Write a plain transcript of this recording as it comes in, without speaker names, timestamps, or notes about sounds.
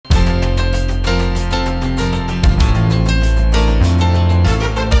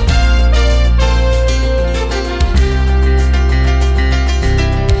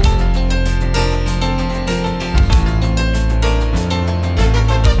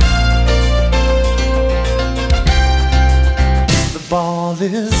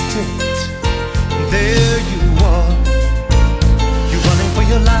this date. There you are, you're running for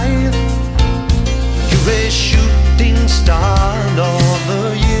your life. You're a shooting star, and all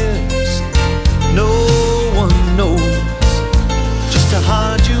the years no one knows just how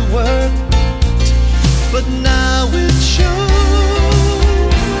hard you worked, but now it shows.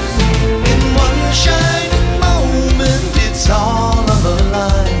 In one shining moment, it's all on the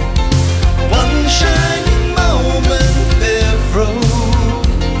line. One shining moment, they're frozen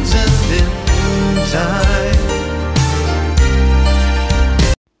in time.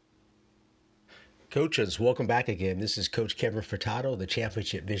 Coaches, welcome back again. This is Coach Kevin Furtado, the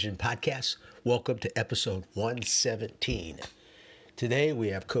Championship Vision Podcast. Welcome to episode 117. Today we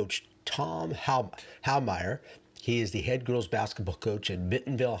have Coach Tom Hallmeyer. He is the head girls basketball coach at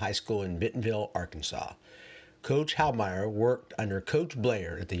Bentonville High School in Bentonville, Arkansas. Coach Hallmeyer worked under Coach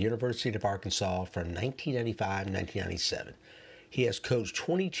Blair at the University of Arkansas from 1995 to 1997. He has coached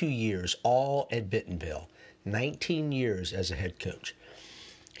 22 years, all at Bentonville, 19 years as a head coach.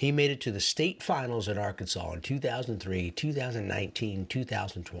 He made it to the state finals at Arkansas in 2003, 2019,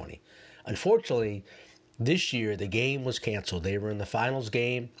 2020. Unfortunately, this year the game was canceled. They were in the finals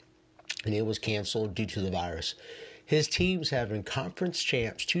game, and it was canceled due to the virus. His teams have been conference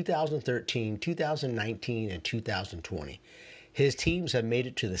champs 2013, 2019, and 2020. His teams have made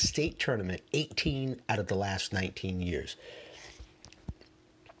it to the state tournament 18 out of the last 19 years.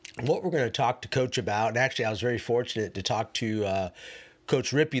 What we're going to talk to Coach about, and actually I was very fortunate to talk to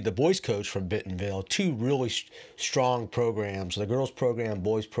Coach Rippey, the boys coach from Bentonville. Two really strong programs. The girls program,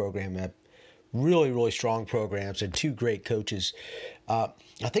 boys program have really, really strong programs and two great coaches. I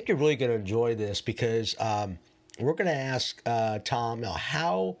think you're really going to enjoy this because we're going to ask Tom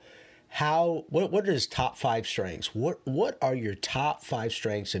what are his top five strengths? What are your top five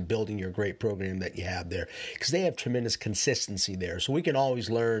strengths in building your great program that you have there? Because they have tremendous consistency there. So we can always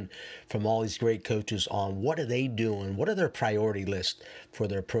learn from all these great coaches on what are they doing, what are their priority lists for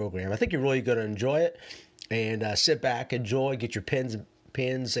their program. I think you're really going to enjoy it. And sit back, enjoy, get your pens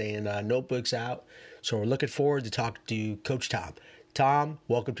and notebooks out. So we're looking forward to talking to Coach Tom. Tom,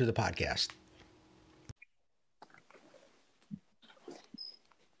 welcome to the podcast.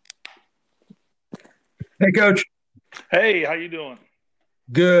 Hey, Coach. Hey, how you doing?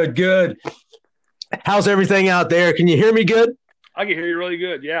 Good. How's everything out there? Can you hear me good? I can hear you really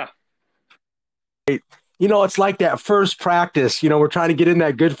good, yeah. You know, it's like that first practice. You know, we're trying to get in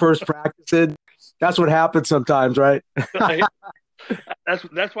that good first practice in. That's what happens sometimes, right?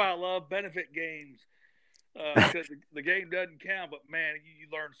 That's why I love benefit games. Because the game doesn't count, but, man, you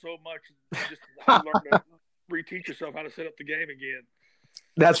learn so much. Just learn to reteach yourself how to set up the game again.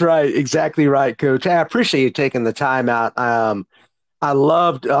 That's right. Exactly right, Coach. I appreciate you taking the time out. I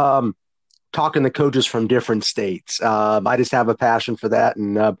loved talking to coaches from different states. I just have a passion for that.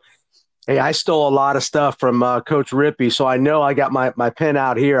 And, hey, I stole a lot of stuff from Coach Rippey, so I know I got my pen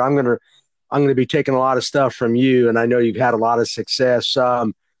out here. I'm gonna be taking a lot of stuff from you, and I know you've had a lot of success.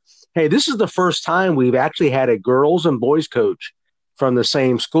 Hey, this is the first time we've actually had a girls and boys coach from the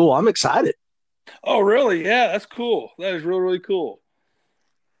same school. I'm excited. Oh, really? Yeah, that's cool. That is really, really cool.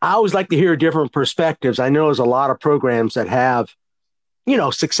 I always like to hear different perspectives. I know there's a lot of programs that have, you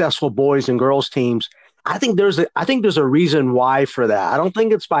know, successful boys and girls teams. I think there's a reason why for that. I don't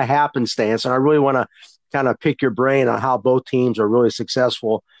think it's by happenstance, and I really want to kind of pick your brain on how both teams are really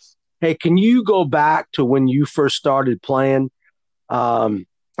successful. Hey, can you go back to when you first started playing?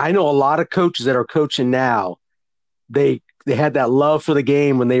 I know a lot of coaches that are coaching now. They had that love for the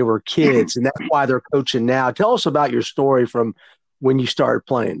game when they were kids, and that's why they're coaching now. Tell us about your story from when you started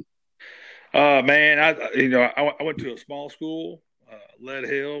playing. Man, I went to a small school, Lead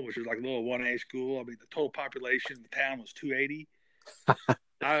Hill, which is like a little 1A school. I mean, the total population of the town was 280.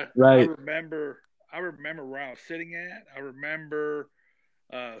 Right. I remember where I was sitting at. I remember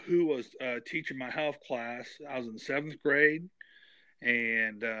who was teaching my health class. I was in the 7th grade.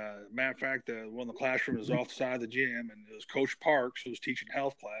 And matter of fact, one of the classrooms was off the side of the gym, and it was Coach Parks who was teaching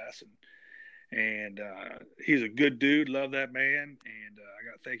health class, and he's a good dude. Love that man. And I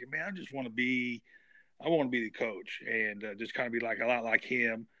got thinking, man, I want to be the coach, and just kind of be like a lot like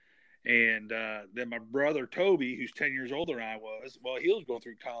him. And then my brother Toby, who's 10 years older than I was, well, he was going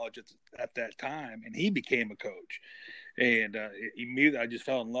through college at that time, and he became a coach. And immediately I just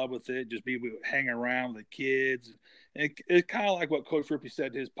fell in love with it, just being able to hang around with the kids. And it's kind of like what Coach Rippey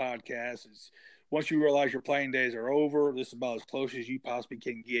said in his podcast is once you realize your playing days are over, this is about as close as you possibly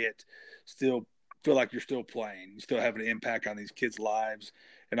can get, still feel like you're still playing, you still have an impact on these kids' lives,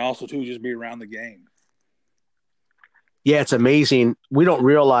 and also, too, just be around the game. Yeah, it's amazing. We don't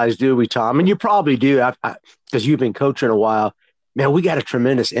realize, do we, Tom? And you probably do because you've been coaching a while. man, we got a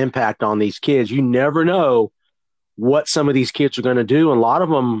tremendous impact on these kids. You never know what some of these kids are going to do. And a lot of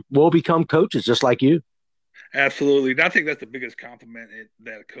them will become coaches just like you. Absolutely. And I think that's the biggest compliment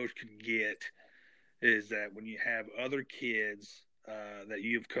that a coach can get is that when you have other kids that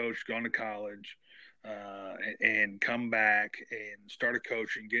you've coached, gone to college, and come back and start a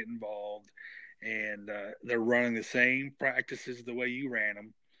coach and get involved, and they're running the same practices the way you ran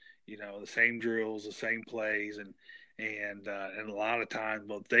them, the same drills, the same plays, and a lot of times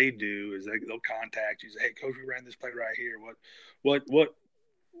what they do is they'll contact you and say, "Hey, coach, we ran this play right here. What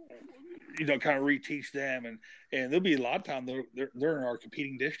kind of reteach them." And there'll be a lot of times they're in our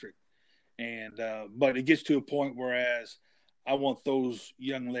competing district, and but it gets to a point whereas I want those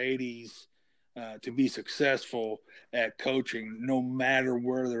young ladies to be successful at coaching, no matter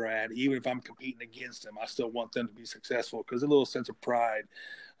where they're at. Even if I'm competing against them, I still want them to be successful because a little sense of pride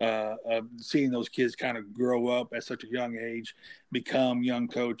of seeing those kids kind of grow up at such a young age, become young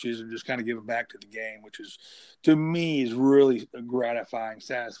coaches, and just kind of give it back to the game, which is, to me, is really gratifying,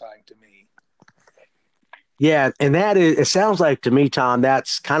 satisfying to me. Yeah, and it sounds like to me, Tom,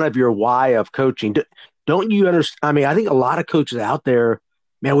 that's kind of your why of coaching. Don't you understand? I mean, I think a lot of coaches out there,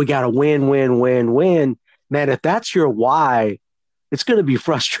 man, we got to win, win, win, win. Man, if that's your why, it's going to be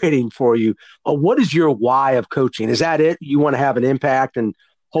frustrating for you. But what is your why of coaching? Is that it? You want to have an impact, and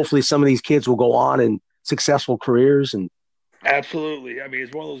hopefully some of these kids will go on in successful careers. And absolutely, I mean,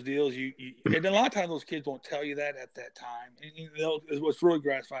 it's one of those deals. And a lot of times those kids won't tell you that at that time. And what's really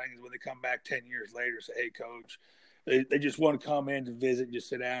gratifying is when they come back 10 years later and say, "Hey, coach," they just want to come in to visit, and just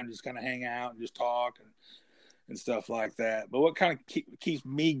sit down, and just kind of hang out and just talk and stuff like that. But what kind of keeps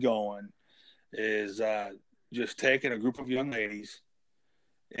me going is just taking a group of young ladies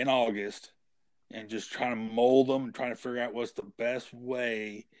in August and just trying to mold them and trying to figure out what's the best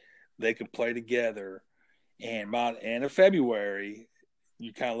way they can play together. And by the end of February,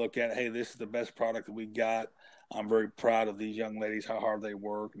 you kind of look at, hey, this is the best product that we got. I'm very proud of these young ladies, how hard they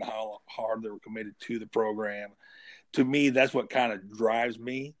work and how hard they were committed to the program. To me, that's what kind of drives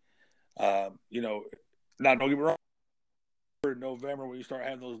me. Don't get me wrong, in November when you start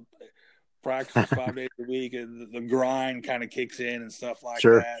having those practices 5 days a week and the grind kind of kicks in and stuff like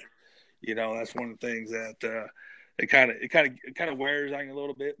sure. that. That's one of the things that it kind of wears on you a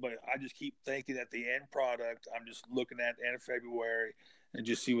little bit. But I just keep thinking that the end product, I'm just looking at the end of February and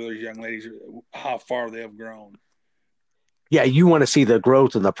just see where those young ladies, how far they have grown. Yeah, you want to see the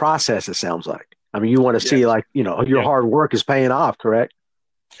growth in the process, it sounds like. I mean, you want to see your hard work is paying off, correct?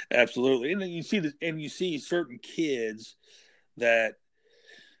 Absolutely. And then you see certain kids that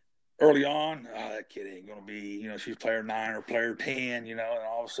early on, that kid ain't going to be, she's player 9 or player 10, and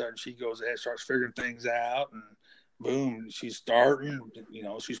all of a sudden she goes ahead, starts figuring things out, and boom, she's starting,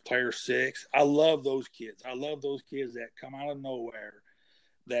 she's player 6. I love those kids. I love those kids that come out of nowhere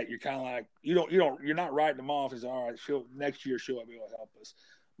that you're kind of like, you're not writing them off as, all right, next year she'll be able to help us.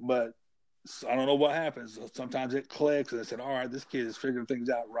 But I don't know what happens. Sometimes it clicks and I said, all right, this kid is figuring things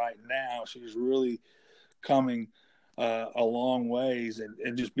out right now. She's really coming a long ways,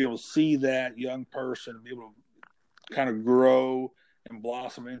 and just be able to see that young person be able to kind of grow and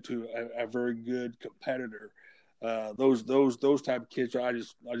blossom into a very good competitor. Those type of kids, I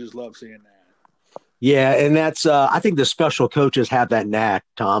just love seeing that. Yeah, and that's I think the special coaches have that knack,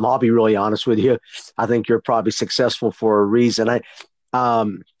 Tom. I'll be really honest with you. I think you're probably successful for a reason. I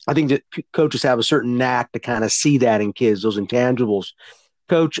think that coaches have a certain knack to kind of see that in kids, those intangibles.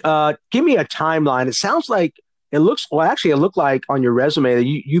 Coach, give me a timeline. It sounds like it looked like on your resume that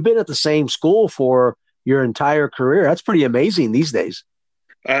you've been at the same school for your entire career. That's pretty amazing these days.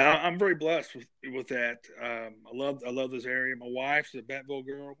 I'm very blessed with that. I love this area. My wife's a Bentonville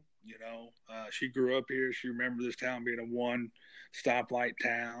girl. She grew up here. She remembers this town being a one stoplight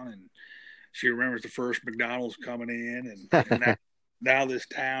town, and she remembers the first McDonald's coming in, and now this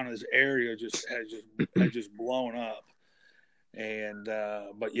town, this area has just blown up. And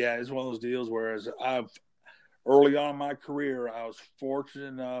but yeah, it's one of those deals. Whereas early on in my career, I was fortunate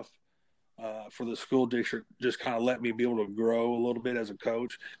enough for the school district just kind of let me be able to grow a little bit as a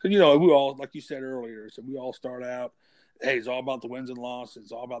coach. Because we all, like you said earlier, so we all start out, hey, it's all about the wins and losses.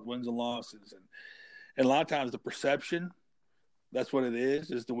 It's all about the wins and losses, and a lot of times the perception. That's what it is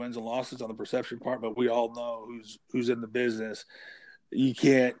the wins and losses on the perception part. But we all know who's in the business. You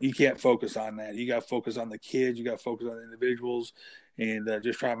can't focus on that. You got to focus on the kids. You got to focus on the individuals, and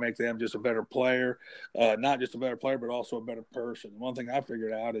just try to make them just a better player. Not just a better player, but also a better person. One thing I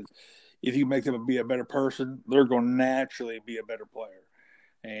figured out is if you make them be a better person, they're going to naturally be a better player.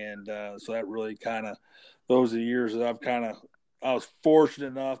 And so that really kind of, those are the years that I've kind of I was fortunate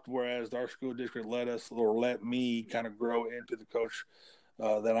enough, whereas our school district let me kind of grow into the coach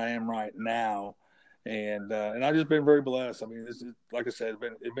that I am right now, and I've just been very blessed. I mean, this is, like I said,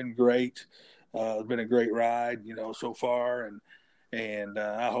 it's been great. It's been a great ride, so far, and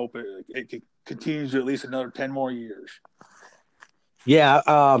I hope it continues at least another 10 more years. Yeah,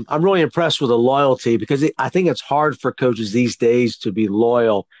 I'm really impressed with the loyalty because I think it's hard for coaches these days to be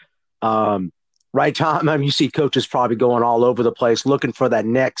loyal. Right, Tom? I mean, you see coaches probably going all over the place looking for that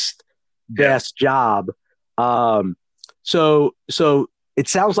next best job. So it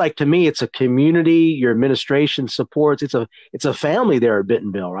sounds like to me it's a community. Your administration supports. It's a family there at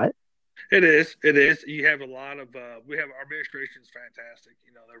Bentonville, right? It is. It is. You have a lot of. We have our administration is fantastic.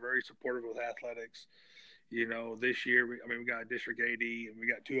 They're very supportive of athletics. This year we got a district AD and we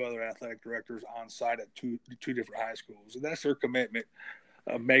got 2 other athletic directors on site at two different high schools, and that's their commitment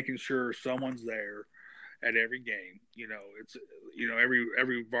of making sure someone's there at every game. It's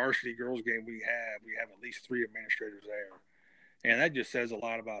every varsity girls game we have at least 3 administrators there, and that just says a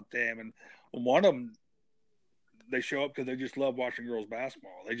lot about them. And one of them, they show up because they just love watching girls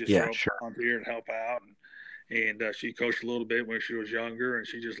basketball. They just show up on here and help out, and she coached a little bit when she was younger, and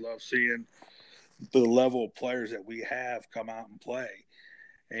she just loves seeing the level of players that we have come out and play.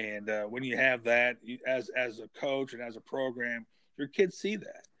 And when you have that as a coach and as a program, your kids see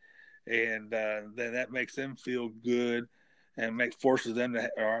that, and then that makes them feel good and forces them to.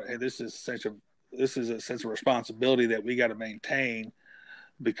 Hey, this is a sense of responsibility that we got to maintain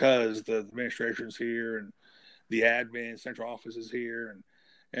because the administration's here and the admin central office is here,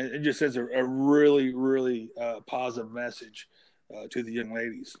 and it just sends a really, really positive message to the young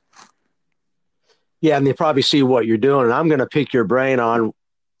ladies. Yeah, and they probably see what you're doing. And I'm going to pick your brain on,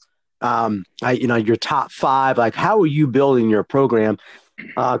 your top 5. Like, how are you building your program?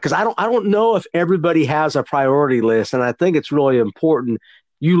 Because I don't know if everybody has a priority list, and I think it's really important.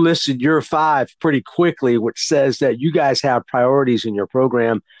 You listed your 5 pretty quickly, which says that you guys have priorities in your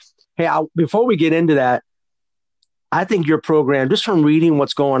program. Hey, before we get into that, I think your program, just from reading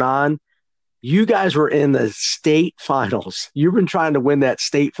what's going on, you guys were in the state finals. You've been trying to win that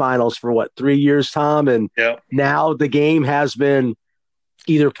state finals for 3 years, Tom? And now the game has been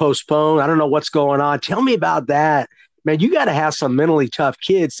either postponed. I don't know what's going on. Tell me about that. Man, you got to have some mentally tough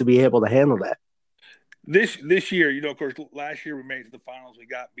kids to be able to handle that. This year, of course, last year we made it to the finals. We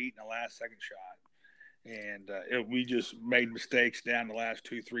got beat in the last second shot. And we just made mistakes down the last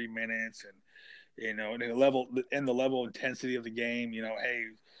 2-3 minutes. And, and the level of intensity of the game,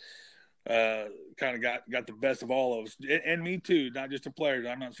 kind of got the best of all of us, and me too. Not just the players.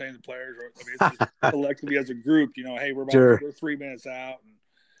 I'm not saying the players, it's just collectively as a group. Hey, we're 3 minutes out,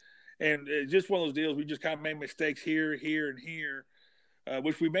 and it's just one of those deals. We just kind of made mistakes here, and here,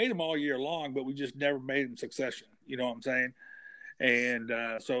 which we made them all year long, but we just never made them succession. You know what I'm saying? And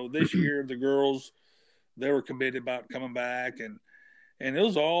so this year, the girls, they were committed about coming back, and it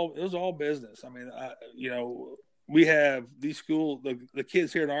was all business. I mean, we have these the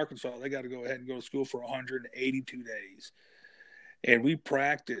kids here in Arkansas, they got to go ahead and go to school for 182 days. And we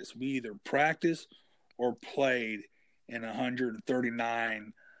either practice or played in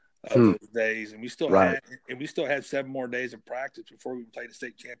 139 of those days. And we still had 7 more days of practice before we played the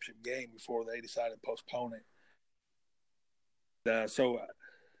state championship game before they decided to postpone it.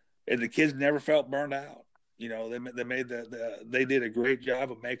 And the kids never felt burned out. They did a great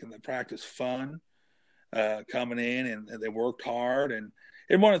job of making the practice fun. Coming in, and they worked hard, and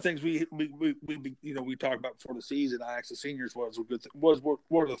one of the things we talked about before the season, I asked the seniors what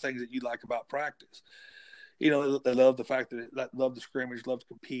are the things that you like about practice. They love the fact that they love the scrimmage, love to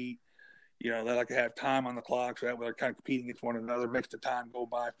compete. They like to have time on the clock, so that way they're kind of competing against one another, makes the time go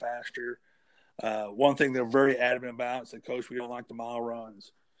by faster. One thing they're very adamant about is, Coach, we don't like the mile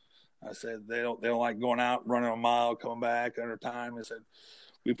runs. I said they don't like going out running a mile, coming back under time. I said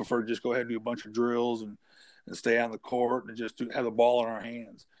we prefer to just go ahead and do a bunch of drills and stay on the court and just have the ball in our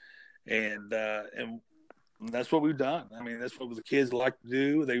hands. And that's what we've done. I mean, that's what the kids like to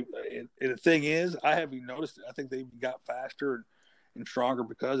do. And the thing is, I haven't noticed it. I think they got faster and stronger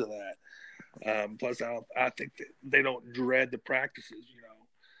because of that. Plus, I think that they don't dread the practices,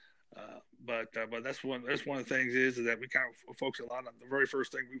 But that's one of the things is that we kind of focus a lot on. The very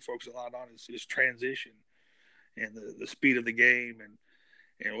first thing we focus a lot on is transition and the speed of the game and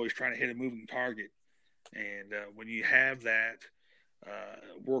always trying to hit a moving target. And when you have that,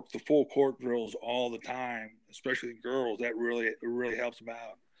 work the full court drills all the time, especially the girls, that really helps them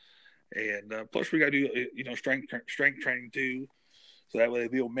out. And plus we got to do strength training too, so that way they'll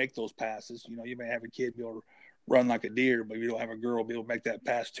be able to make those passes. You may have a kid be able to run like a deer, but you don't have a girl be able to make that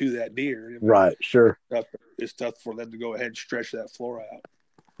pass to that deer. Right, sure. It's tough for them to go ahead and stretch that floor out.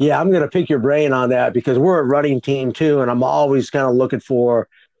 Yeah, I'm going to pick your brain on that because we're a running team too, and I'm always kind of looking for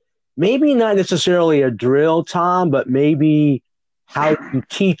maybe not necessarily a drill, Tom, but maybe how you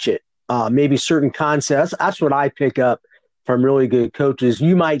teach it. Maybe certain concepts. That's what I pick up from really good coaches.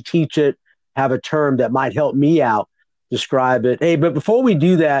 You might teach it, have a term that might help me out, describe it. Hey, but before we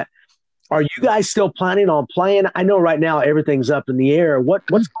do that, are you guys still planning on playing? I know right now everything's up in the air. What's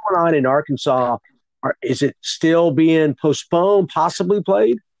going on in Arkansas? Is it still being postponed, possibly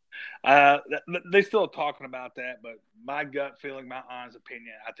played? They're still talking about that, but my gut feeling, my honest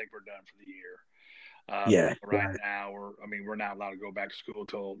opinion, I think we're done for the year. Right now, we're not allowed to go back to school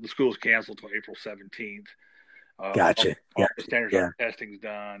till the school's canceled till April 17th. Gotcha. All the standard testing's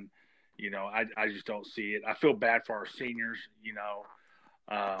done. I just don't see it. I feel bad for our seniors.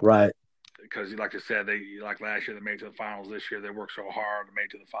 Right. Because, like I said, like last year they made it to the finals. This year they worked so hard to make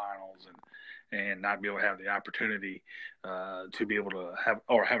it to the finals and not be able to have the opportunity to be able to have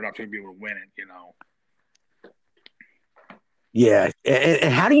an opportunity to be able to win it. Yeah,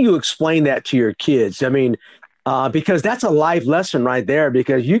 and how do you explain that to your kids? I mean, because that's a life lesson right there.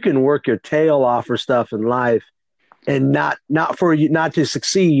 Because you can work your tail off for stuff in life, and not for you not to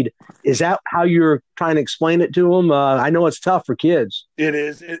succeed. Is that how you're trying to explain it to them? I know it's tough for kids. It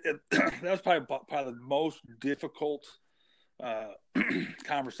is. That's probably the most difficult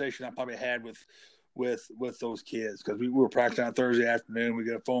conversation I probably had with those kids, because we were practicing on Thursday afternoon. We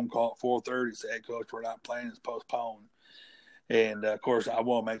got a phone call at 4:30 say, "Hey, Coach, we're not playing. It's postponed." And of course, I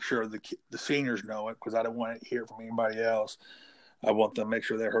want to make sure the seniors know it, because I don't want to hear it from anybody else. I want them to make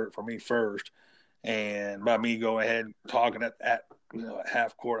sure they heard it from me first. And by me going ahead and talking at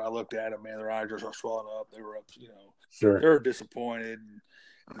half court, I looked at them, man, their eyes just are swelling up. They were up, Sure. They were disappointed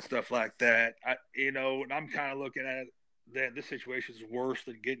and stuff like that. And I'm kind of looking at it that this situation is worse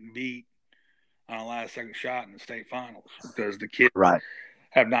than getting beat on a last second shot in the state finals, because the kids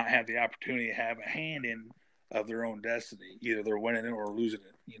have not had the opportunity to have a hand in of their own destiny. Either they're winning it or losing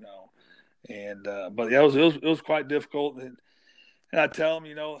it, And but yeah, it was quite difficult. And I tell them,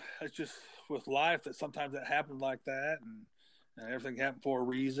 it's just with life that sometimes that happens like that, and everything happened for a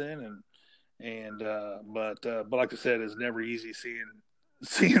reason. But like I said, it's never easy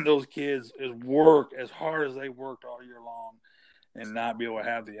seeing those kids work as hard as they worked all year long and not be able to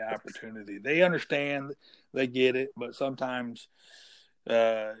have the opportunity. They understand, they get it, but sometimes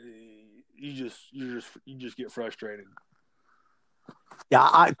you just get frustrated.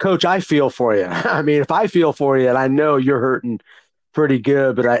 Yeah, Coach, I feel for you. I mean, if I feel for you, and I know you're hurting pretty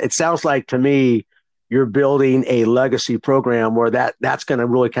good, but it sounds like to me you're building a legacy program where that's going to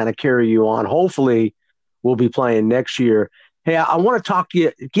really kind of carry you on. Hopefully, we'll be playing next year. Hey, I want to talk to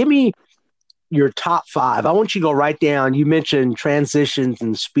you. Give me your top 5. I want you to go right down. You mentioned transitions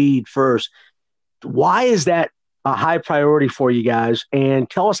and speed first. Why is that a high priority for you guys? And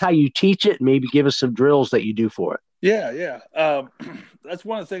tell us how you teach it, and maybe give us some drills that you do for it. Yeah. That's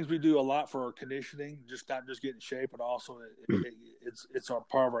one of the things we do a lot for our conditioning, just not just getting in shape, but also it's our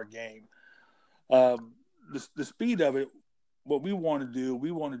part of our game. The speed of it, what we want to do,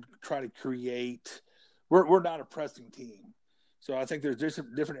 we want to try to create. We're not a pressing team, so I think there's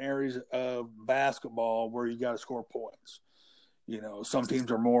different areas of basketball where you got to score points. Some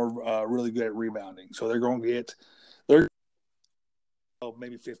teams are more really good at rebounding, so they're going to get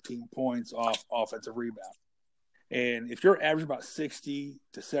maybe 15 points off offensive rebound. And if you're averaging about 60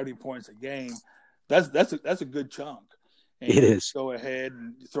 to 70 points a game, that's a good chunk. And it is. Go ahead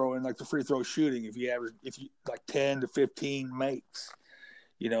and throw in like the free throw shooting. If you like 10 to 15 makes,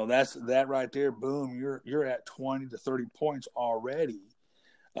 that's that right there. Boom, you're at 20 to 30 points already,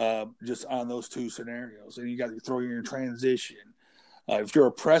 just on those two scenarios. And you got to throw in your transition. If you're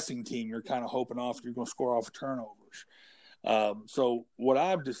a pressing team, you're kind of hoping you're going to score off turnovers. So what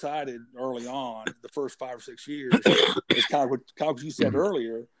I've decided early on, the first 5 or 6 years, is kind of what you said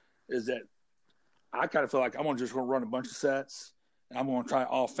earlier, is that I kind of feel like I'm going to run a bunch of sets, and I'm going to try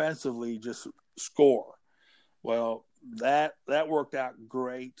offensively just score. Well, that worked out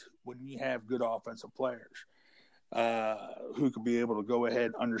great when you have good offensive players who can be able to go ahead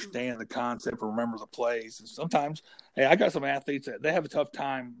and understand the concept and remember the plays. And sometimes, I got some athletes that they have a tough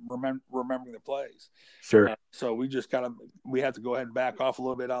time remembering the plays. Sure. So we just we have to go ahead and back off a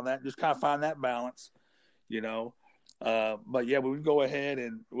little bit on that and just kind of find that balance, But yeah, we go ahead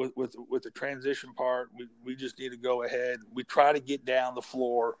and with the transition part, we just need to go ahead. We try to get down the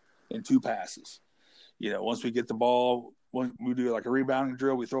floor in 2 passes. Once we get the ball, when we do like a rebounding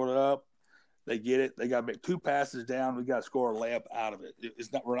drill, we throw it up. They get it. They got to make 2 passes down. We got to score a layup out of it.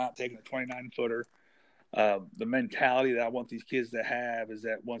 We're not taking a 29-footer. The mentality that I want these kids to have is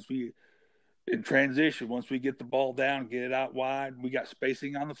that once we get the ball down, get it out wide, we got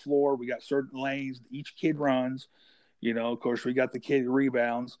spacing on the floor, we got certain lanes, each kid runs. Of course, we got the kid who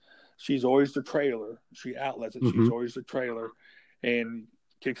rebounds. She's always the trailer. She outlets it. She's always the trailer and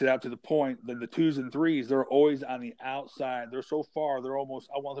kicks it out to the point. Then the 2s and 3s, they're always on the outside. They're so far, they're almost,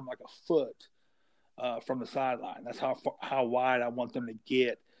 I want them like a foot from the sideline. That's how wide I want them to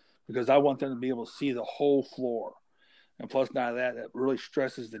get, because I want them to be able to see the whole floor. And plus, now that really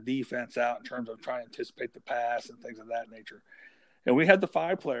stresses the defense out in terms of trying to anticipate the pass and things of that nature. And we had the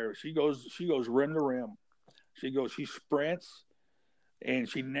 5 player. She goes rim to rim. She sprints, and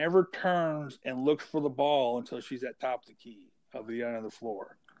she never turns and looks for the ball until she's at top of the key of the end of the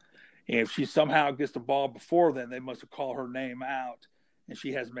floor. And if she somehow gets the ball before then, they must have called her name out, and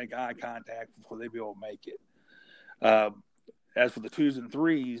she has to make eye contact before they be able to make it. As for the 2s and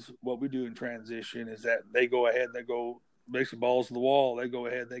 3s, what we do in transition is that they go ahead, they go basically balls to the wall. They go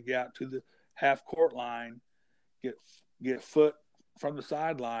ahead, they get out to the half court line, get foot from the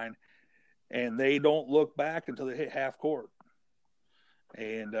sideline, and they don't look back until they hit half court.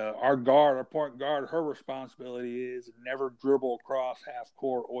 And our point guard, her responsibility is never dribble across half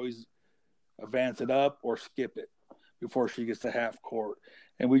court, always advance it up or skip it before she gets to half court.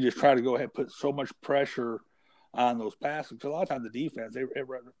 And we just try to go ahead and put so much pressure on those passes. Because a lot of times the defense,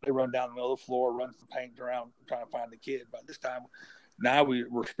 they run down the middle of the floor, run the paint around, trying to find the kid. But this time, now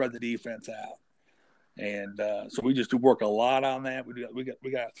we're spread the defense out. And so we just do work a lot on that. We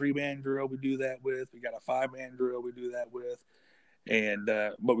got a 3-man drill we do that with. We got a 5-man drill we do that with. And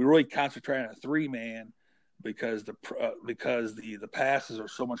but we really concentrate on a 3-man because the passes are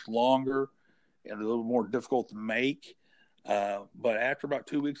so much longer and a little more difficult to make. But after about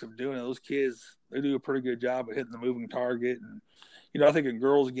 2 weeks of doing it, those kids, they do a pretty good job of hitting the moving target. And I think in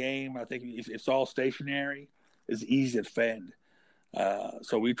girls' game, I think if it's all stationary, it's easy to defend.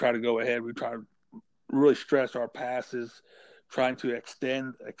 So we try to go ahead. We try to really stress our passes, trying to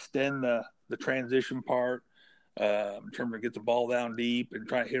extend the transition part in terms of get the ball down deep and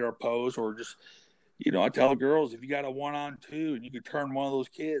try to hit our post, or just, I tell the girls, if you got a 1-on-2 and you can turn one of those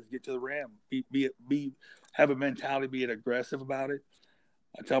kids, get to the rim, have a mentality, be aggressive about it.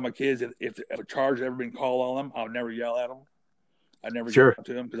 I tell my kids if a charge has ever been called on them, I'll never yell at them. I never yell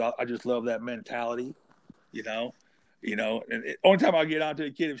to them because I just love that mentality, And the only time I'll get on to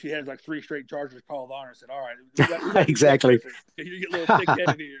a kid if she has like 3 straight charges called on her, I said, all right. Exactly. You get a little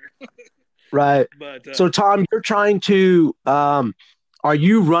thick-headed here. Right. But so, Tom, you're trying to are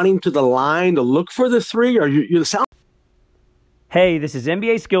you running to the line to look for the 3? Or you sound? Hey, this is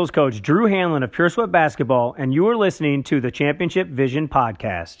NBA skills coach Drew Hanlon of Pure Sweat Basketball, and you are listening to the Championship Vision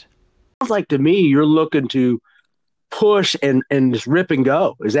podcast. Sounds like to me you're looking to push and just rip and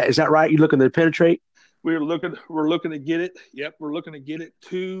go. Is that right? You're looking to penetrate? We're looking to get it. Yep, we're looking to get it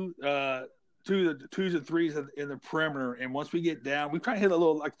to the 2s and 3s in the perimeter. And once we get down, we try to hit a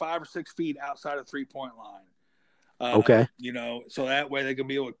little like 5 or 6 feet outside of 3-point line. Okay. So that way they can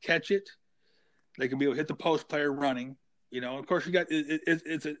be able to catch it. They can be able to hit the post player running. Of course, you got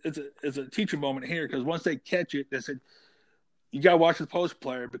it's a teaching moment here, because once they catch it, they said you got to watch the post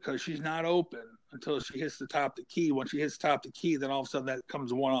player because she's not open until she hits the top of the key. Once she hits the top of the key, then all of a sudden that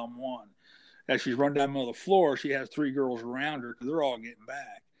comes 1-on-1. As she's run down the middle of the floor, she has 3 girls around her because they're all getting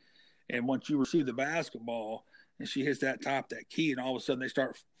back. And once you receive the basketball and she hits that top, that key, and all of a sudden they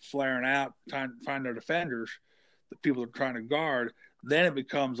start flaring out, trying to find their defenders, the people they're trying to guard, then it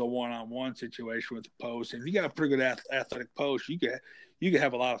becomes a 1-on-1 situation with the post. And if you got a pretty good athletic post, you can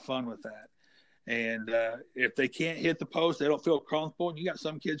have a lot of fun with that. And if they can't hit the post, they don't feel comfortable. And you got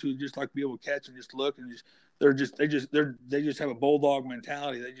some kids who just like to be able to catch and just look and they just have a bulldog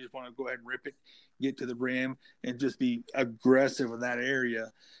mentality. They just want to go ahead and rip it, get to the rim, and just be aggressive in that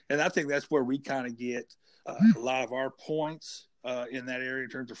area. And I think that's where we kind of get a lot of our points in that area in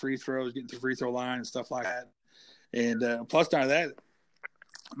terms of free throws, getting to the free throw line and stuff like that. And plus, now that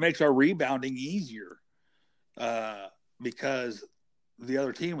makes our rebounding easier because the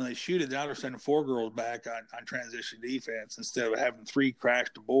other team, when they shoot it, now they're sending 4 girls back on transition defense instead of having 3 crash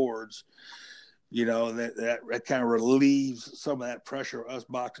the boards. That kind of relieves some of that pressure of us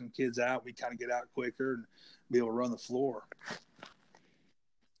boxing kids out. We kind of get out quicker and be able to run the floor.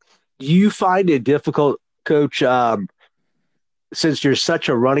 Do you find it difficult, Coach, since you're such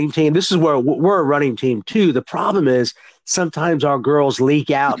a running team? This is where we're a running team too. The problem is sometimes our girls leak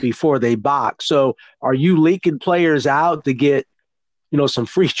out before they box. So are you leaking players out to get, some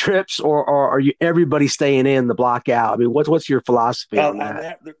free trips, or are you everybody staying in the block out? I mean, what's your philosophy on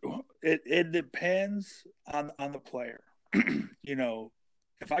that? It depends on the player.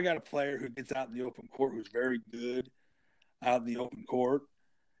 if I got a player who gets out in the open court who's very good out in the open court,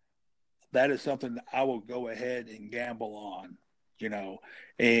 that is something that I will go ahead and gamble on,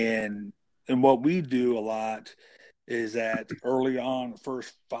 And what we do a lot is that early on, the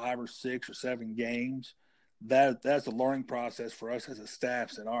first 5 or 6 or 7 games, that's a learning process for us as a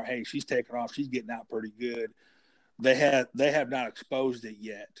staff. Saying, hey, she's taking off, she's getting out pretty good. They have not exposed it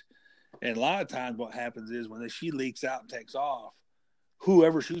yet, and a lot of times what happens is when she leaks out and takes off,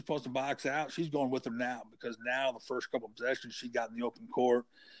 whoever she's supposed to box out, she's going with them now, because now the first couple of possessions she got in the open court,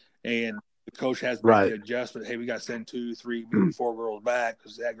 and the coach has to make the adjustment. Hey, we got to send 2, 3, maybe 4 girls back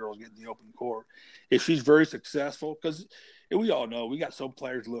because that girl's getting the open court. If she's very successful, because we all know we got some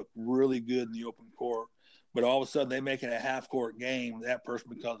players look really good in the open court, but all of a sudden they make it a half-court game, that person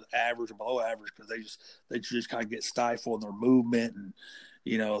becomes average or below average because they just kind of get stifled in their movement and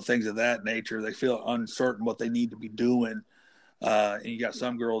things of that nature. They feel uncertain what they need to be doing. And you got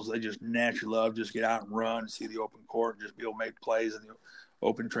some girls, they just naturally love just get out and run, see the open court, and just be able to make plays in the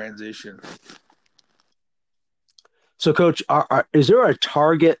open transition. So, Coach, is there a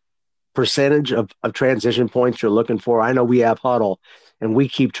target percentage of transition points you're looking for? I know we have Huddle, and we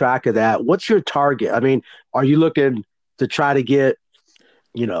keep track of that. What's your target? I mean, are you looking to try to get,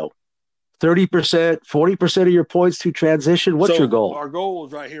 30%, 40% of your points through transition? What's your goal? Our goal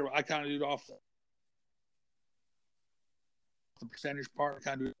is right here. I kind of do it off the percentage part, I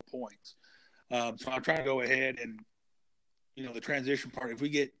kind of do the points. So I'm trying to go ahead and, the transition part, if we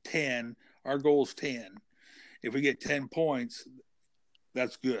get 10, our goal is 10. If we get 10 points,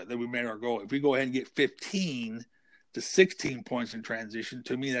 that's good. Then we made our goal. If we go ahead and get 15 to 16 points in transition,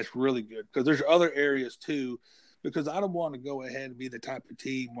 to me, that's really good, because there's other areas too, because I don't want to go ahead and be the type of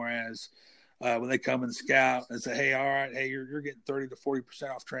team whereas when they come and scout and say, hey, all right, hey, you're getting 30 to 40%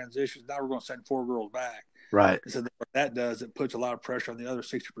 off transitions. Now we're going to send 4 girls back. Right. And so what that does, it puts a lot of pressure on the other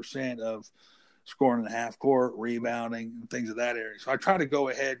 60% of scoring in the half court, rebounding, and things of that area. So I try to go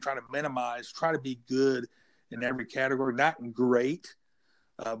ahead, try to minimize, try to be good in every category, not great,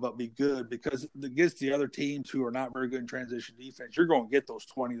 but be good, because against the other teams who are not very good in transition defense, you're going to get those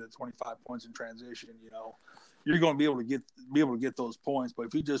 20 to 25 points in transition. You're going to be able to get those points. But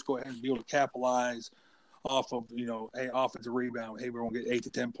if you just go ahead and be able to capitalize off of, hey, offensive rebound, hey, we're going to get 8 to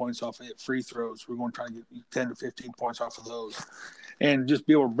 10 points off of free throws. We're going to try to get 10 to 15 points off of those, and just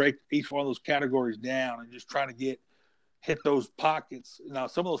be able to break each one of those categories down and just try to hit those pockets. Now,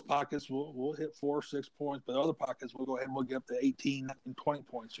 some of those pockets we'll hit 4 or 6 points, but other pockets we'll go ahead and we'll get up to 18 and 20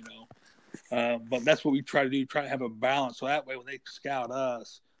 points, But that's what we try to do, try to have a balance. So that way when they scout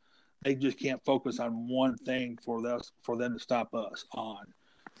us, they just can't focus on one thing for them to stop us on.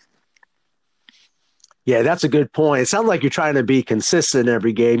 Yeah, that's a good point. It sounds like you're trying to be consistent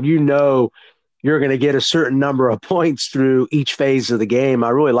every game. You're going to get a certain number of points through each phase of the game. I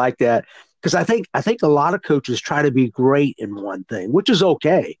really like that, because I think a lot of coaches try to be great in one thing, which is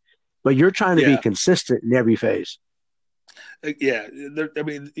okay, but you're trying to be consistent in every phase. Yeah,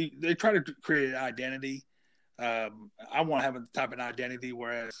 they try to create an identity. I want to have a type of identity,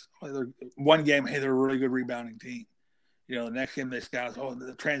 whereas one game, hey, they're a really good rebounding team. The next game they scout,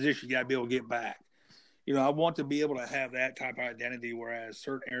 the transition, you got to be able to get back. I want to be able to have that type of identity, whereas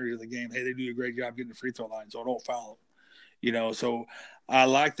certain areas of the game, hey, they do a great job getting the free throw line, so I don't foul them. So I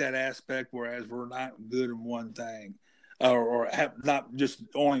like that aspect, whereas we're not good in one thing, or have not just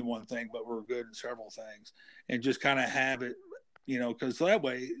only one thing, but we're good in several things, and just kind of have it, because that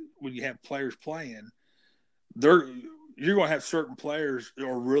way when you have players playing, you're going to have certain players who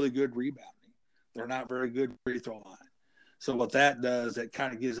are really good rebounding. They're not very good free throw line. So what that does, that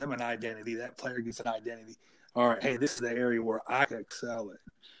kind of gives them an identity. That player gets an identity. All right, hey, this is the area where I can excel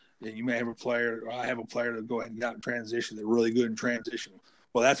in. And you may have a player, or I have a player that go ahead and get out in transition. They're really good in transition.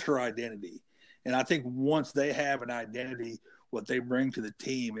 Well, that's her identity. And I think once they have an identity, what they bring to the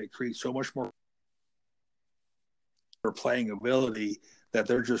team, it creates so much more playing ability that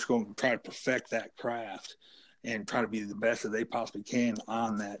they're just going to try to perfect that craft and try to be the best that they possibly can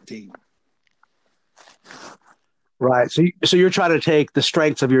on that team. Right. So you're trying to take the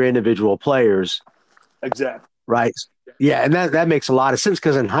strengths of your individual players. Exactly. Right. Yeah. And that makes a lot of sense,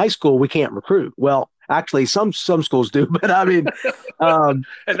 because in high school we can't recruit. Well, actually some schools do, but I mean, and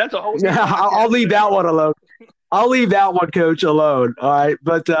that's a whole. Yeah, I'll leave that one alone. I'll leave that one, Coach, alone. All right.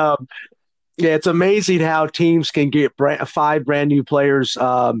 But yeah, it's amazing how teams can get 5 brand new players.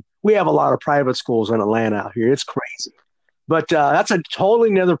 We have a lot of private schools in Atlanta out here. It's crazy, but that's a totally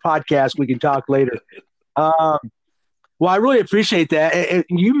another podcast. We can talk later. Well, I really appreciate that. And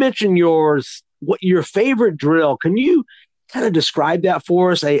you mentioned your favorite drill. Can you kind of describe that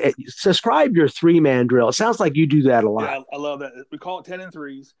for us? Describe your 3-man drill. It sounds like you do that a lot. Yeah, I love that. We call it 10 and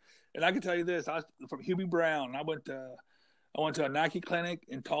 3s. And I can tell you this, I was from Hubie Brown. I went to a Nike clinic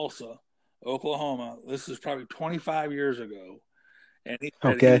in Tulsa, Oklahoma. This is probably 25 years ago. And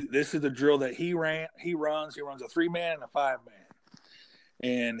this is the drill that he runs. He runs a 3-man and a 5-man.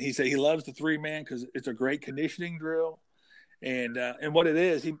 And he said he loves the 3-man because it's a great conditioning drill. And what it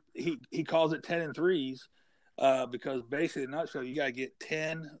is, he calls it 10 and 3s because basically, in a nutshell, you got to get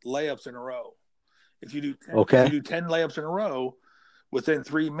 10 layups in a row. If you do 10 layups in a row within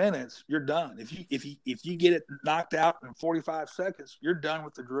 3 minutes, you're done. If you get it knocked out in 45 seconds, you're done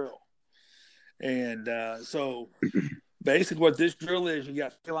with the drill. And so basically what this drill is, you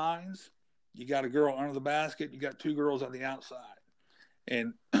got 3 lines, you got a girl under the basket, you got 2 girls on the outside.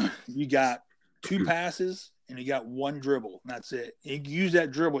 And you got 2 passes and you got 1 dribble. And that's it. You can use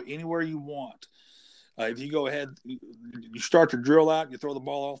that dribble anywhere you want. If you go ahead, you start your drill out, you throw the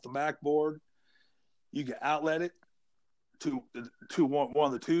ball off the backboard, you can outlet it to one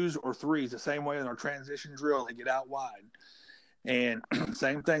of the 2s or 3s, the same way in our transition drill, they get out wide. And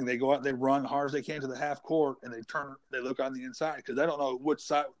same thing, they go out, they run hard as they can to the half court, and they look on the inside because they don't know which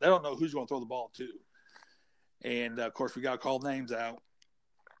side, they don't know who's going to throw the ball to. And of course, we got to call names out.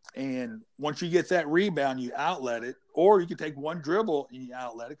 And once you get that rebound, you outlet it, or you can take 1 dribble and you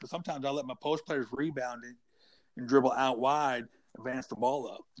outlet it. Because sometimes I let my post players rebound it and dribble out wide, advance the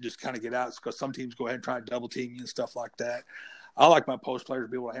ball up, just kind of get out. Because some teams go ahead and try to double team you and stuff like that. I like my post players to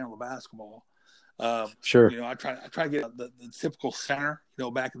be able to handle the basketball. Sure. I try to get the typical center.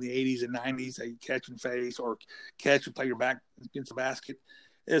 Back in the 80s and 90s, they catch and face or catch and play your back against the basket.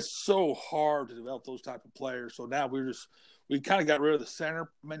 It's so hard to develop those type of players. So now we kind of got rid of the center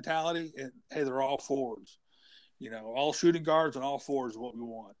mentality, and hey, they're all forwards. All shooting guards and all forwards is what we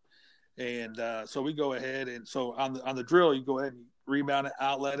want. And so we go ahead, and so on the drill, you go ahead and rebound it,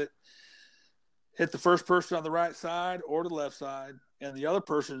 outlet it, hit the first person on the right side or the left side, and the other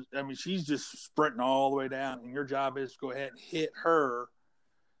person, she's just sprinting all the way down, and your job is to go ahead and hit her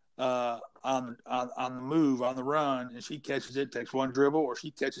on the move, on the run, and she catches it, takes 1 dribble, or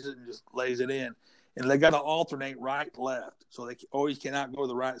she catches it and just lays it in. And they got to alternate right, left. So they always cannot go to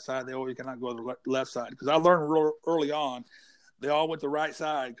the right side. They always cannot go to the left side. Because I learned real early on, they all went the right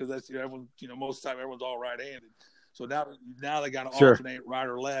side because that's everyone. Most of the time everyone's all right-handed. So now they got to alternate right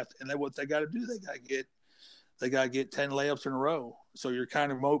or left. And then what they got to do, they got to get 10 layups in a row. So you're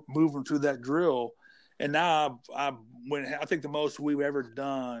kind of moving through that drill. And now I think the most we've ever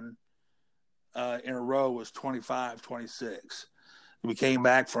done in a row was 25, 26. We came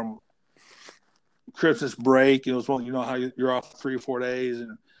back from Christmas break. It was how you're off 3 or 4 days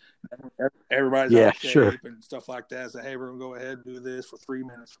and everybody's out of shape and stuff like that. So hey, we're gonna go ahead and do this for 3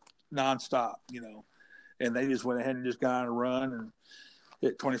 minutes nonstop, And they just went ahead and just got on a run and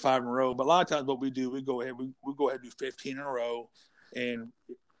hit 25 in a row. But a lot of times, what we do, we go ahead and do 15 in a row, and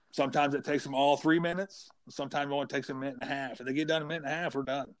sometimes it takes them all 3 minutes. Sometimes it only takes them a minute and a half. If they get done in a minute and a half, we're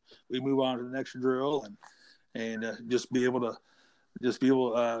done. We move on to the next drill and just be able to. Just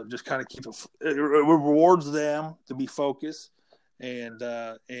kind of keep it rewards them to be focused, and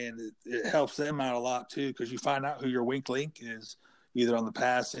it helps them out a lot too because you find out who your weak link is, either on the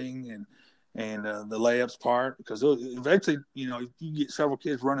passing and the layups part. Because eventually, you get several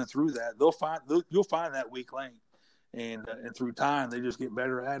kids running through that, you'll find that weak link, and through time they just get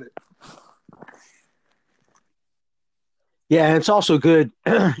better at it. Yeah, and it's also good.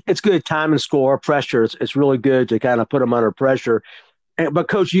 It's good time and score pressure. It's really good to kind of put them under pressure. But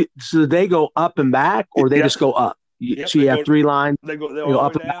coach, so they go up and back, or they just go up? So you have 3 lines. They go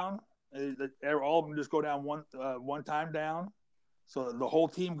up and down. All of them just go down one time down. So the whole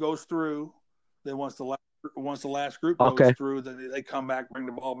team goes through. Then once the last group goes through, then they come back, bring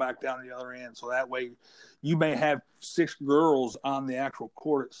the ball back down the other end. So that way, you may have 6 girls on the actual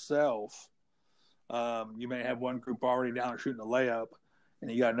court itself. You may have one group already down shooting a layup, and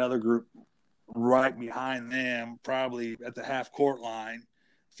you got another group right behind them, probably at the half court line,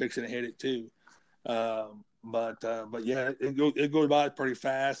 fixing to hit it too. But yeah, it goes by pretty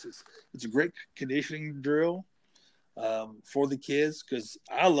fast. It's a great conditioning drill for the kids because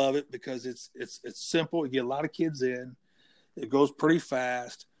I love it because it's simple. You get a lot of kids in. It goes pretty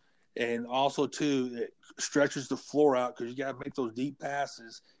fast, and also too it stretches the floor out because you got to make those deep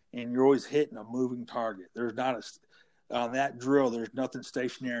passes, and you're always hitting a moving target. There's not on that drill. There's nothing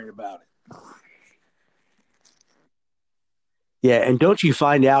stationary about it. Yeah, and don't you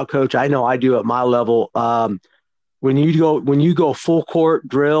find out, Coach? I know I do at my level. When you go full court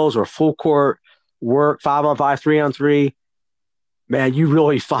drills or full court work, 5-on-5, 3-on-3, Man, you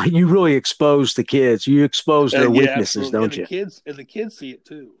really expose the kids. You expose their weaknesses, absolutely. don't you? And the kids see it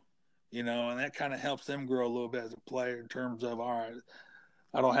too, and that kind of helps them grow a little bit as a player in terms of, all right,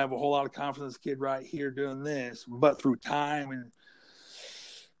 I don't have a whole lot of confidence kid right here doing this, but through time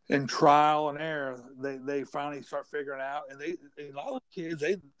and trial and error, they finally start figuring out. And a lot of kids,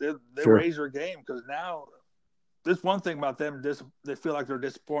 they Sure. raise their game, because now there's one thing about them, they feel like they're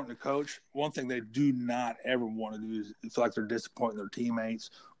disappointing the coach. One thing they do not ever want to do is feel like they're disappointing their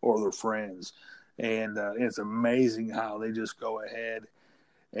teammates or their friends. And it's amazing how they just go ahead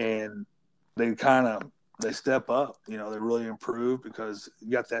and they step up. They really improve, because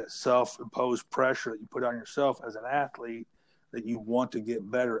you got that self-imposed pressure that you put on yourself as an athlete, that you want to get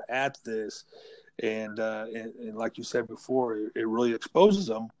better at this. And like you said before, it really exposes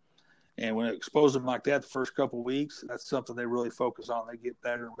them. And when it exposes them like that the first couple of weeks, that's something they really focus on. They get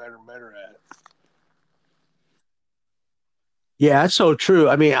better and better and better at it. Yeah, that's so true.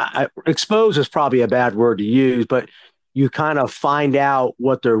 I mean, expose is probably a bad word to use, but you kind of find out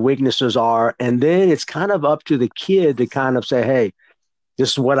what their weaknesses are. And then it's kind of up to the kid to kind of say, hey,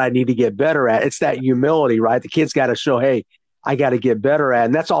 this is what I need to get better at. It's that humility, right? The kid's got to show, hey, I got to get better at.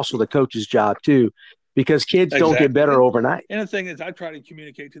 And that's also the coach's job too, because kids don't get better overnight. And the thing is, I try to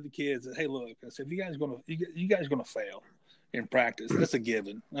communicate to the kids that, hey, look, I said, you guys are gonna fail in practice. That's a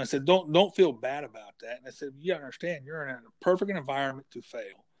given. And I said, don't feel bad about that. And I said, you understand, you're in a perfect environment to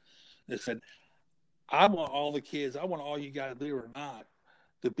fail. And I said, I want all you guys, believe it or not,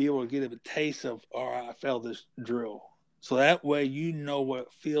 to be able to get a taste of, all right, I failed this drill. So that way you know what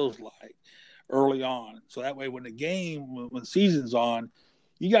it feels like early on. So that way when the season's on,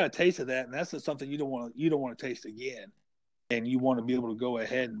 you got a taste of that, and that's just something you don't want to taste again. And you want to be able to go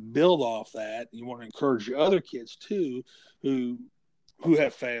ahead and build off that. You want to encourage your other kids too, who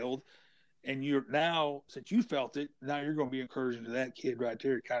have failed. And you're now, since you felt it, now you're going to be encouraging to that kid right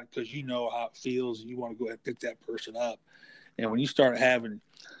there, kind of, because you know how it feels, and you want to go ahead and pick that person up. And when you start having,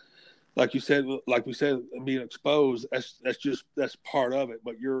 like we said, being exposed, that's part of it.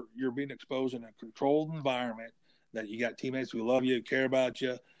 But you're being exposed in a controlled environment, that you got teammates who love you, care about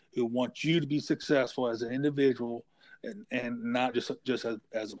you, who want you to be successful as an individual, and not just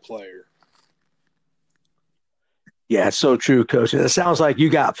as a player. Yeah, it's so true, Coach. And it sounds like you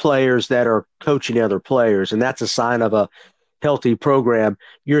got players that are coaching other players, and that's a sign of a healthy program.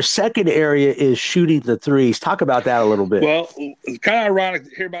 Your second area is shooting the threes. Talk about that a little bit. Well, it's kind of ironic.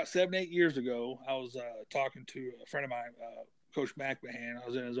 Here about 7-8 years ago, I was talking to a friend of mine, Coach McMahon. I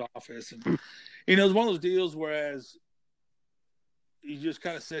was in his office, and it was one of those deals whereas you just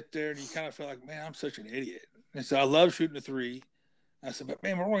kind of sit there and you kind of feel like, man, I'm such an idiot. And so I love shooting the three. I said, but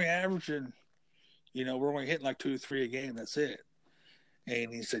man, we're only averaging, we're only hitting like 2 or 3 a game. That's it.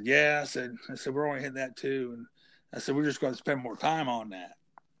 And he said, yeah. I said, we're only hitting that too. And I said, we're just going to spend more time on that.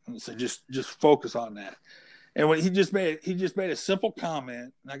 And I said, just focus on that. And when he just made a simple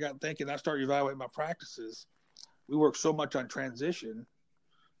comment, and I got thinking, I started evaluating my practices. We work so much on transition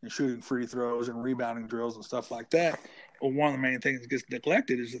and shooting free throws and rebounding drills and stuff like that. Well, one of the main things that gets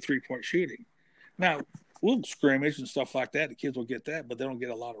neglected is the 3-point shooting. Now, we'll scrimmage and stuff like that. The kids will get that, but they don't get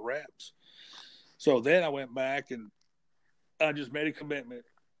a lot of reps. So then I went back and I just made a commitment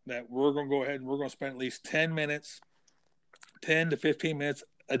that we're going to go ahead and we're going to spend at least 10 to 15 minutes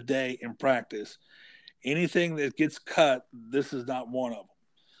a day in practice. Anything that gets cut, this is not one of them.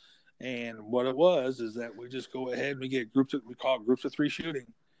 And what it was is that we just go ahead and we get we call it groups of 3 shooting.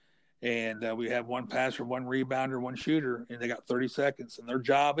 And we have one passer, one rebounder, one shooter, and they got 30 seconds. And their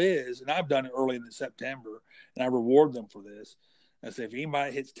job is, and I've done it early in September, and I reward them for this. I said, if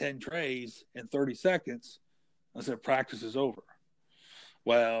anybody hits 10 trays in 30 seconds, I said, practice is over.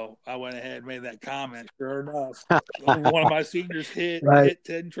 Well, I went ahead and made that comment. Sure enough, one of my seniors hit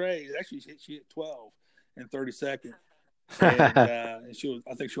 10 trays. Actually, she hit 12 in 30 seconds. And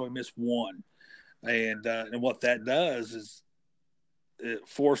I think she only missed one. And what that does is, it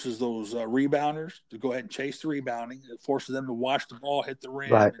forces those rebounders to go ahead and chase the rebounding. It forces them to watch the ball hit the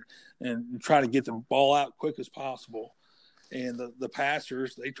rim and try to get the ball out quick as possible. And the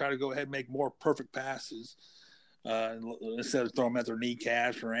passers, they try to go ahead and make more perfect passes instead of throwing them at their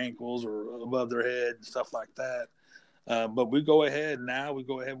kneecaps or ankles or above their head and stuff like that. But we go ahead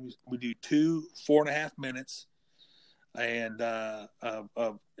we do 2 4.5 minutes and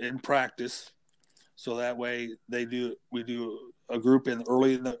in practice. So that way we do a group in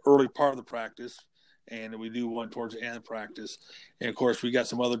the early part of the practice, and we do one towards the end of the practice. And of course, we got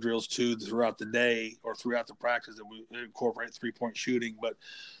some other drills too throughout the day or throughout the practice that we incorporate 3-point shooting. But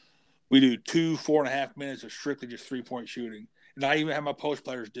we do 2 4.5 minutes of strictly just 3-point shooting, and I even have my post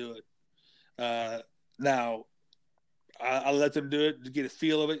players do it. Now, I let them do it to get a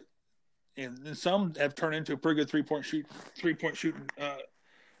feel of it, and some have turned into a pretty good three-point shooting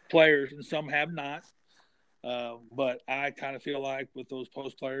players, and some have not. But I kind of feel like with those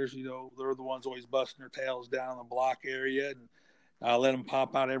post players, they're the ones always busting their tails down in the block area, and I let them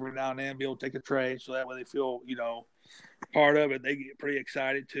pop out every now and then, be able to take a trade, so that way they feel, part of it. They get pretty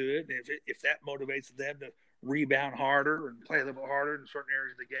excited to it, and if that motivates them to rebound harder and play a little bit harder in certain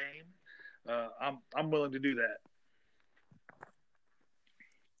areas of the game, I'm willing to do that.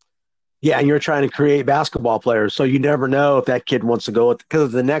 Yeah, and you're trying to create basketball players, so you never know if that kid wants to go because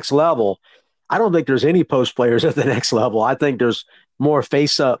of the next level. I don't think there's any post players at the next level. I think there's more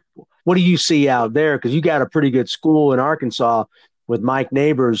face up. What do you see out there? Because you got a pretty good school in Arkansas with Mike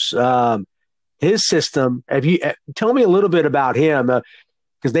Neighbors. His system. Tell me a little bit about him?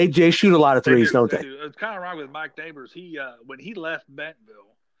 Because they shoot a lot of threes, don't they? It's kind of wrong with Mike Neighbors. He when he left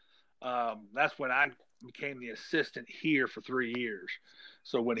Bentonville, that's when I became the assistant here for 3 years.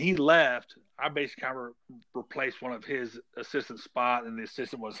 So when he left, I basically kind of replaced one of his assistant spot, and the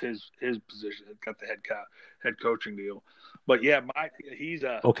assistant was his position. It got the head coaching deal. But yeah, Mike, he's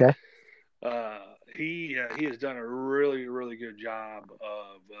okay. He has done a really, really good job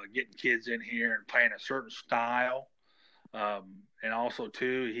of getting kids in here and playing a certain style, and also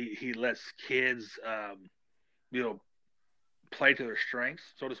too he lets kids play to their strengths,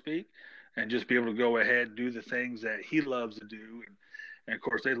 so to speak, and just be able to go ahead and do the things that he loves to do. And of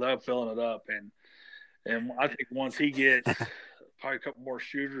course, they love filling it up. And I think once he gets probably a couple more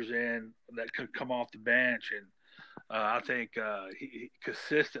shooters in that could come off the bench, and I think he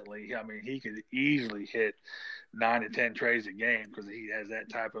consistently, he could easily hit 9 to 10 trays a game because he has that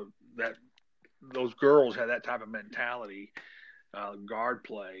type of that. Those girls have that type of mentality, guard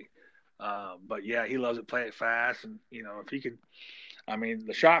play. But yeah, he loves to play it fast, and if he could,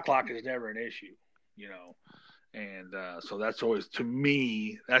 the shot clock is never an issue, And so that's always, to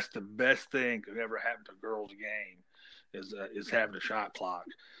me, that's the best thing that could ever happen to a girls' game is having a shot clock.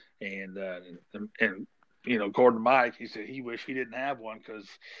 And according to Mike, he said he wished he didn't have one because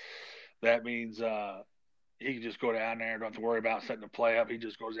that means he can just go down there, don't have to worry about setting the play up. He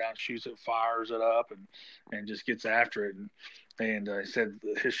just goes down, shoots it, fires it up, and just gets after it. And he said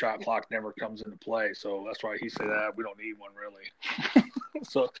his shot clock never comes into play. So that's why he said that we don't need one really.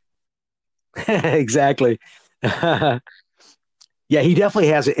 So exactly. Yeah, he definitely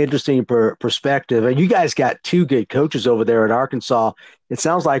has an interesting perspective. And you guys got 2 good coaches over there at Arkansas. It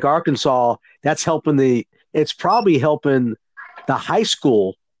sounds like Arkansas, that's it's probably helping the high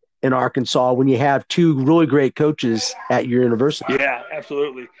school in Arkansas when you have 2 really great coaches at your university. Yeah,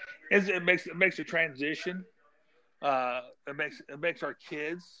 absolutely. It makes a transition. It makes our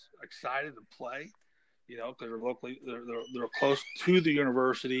kids excited to play, because they're close to the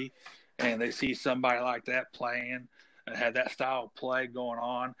university, and they see somebody like that playing and have that style of play going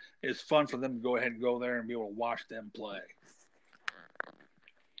on. It's fun for them to go ahead and go there and be able to watch them play.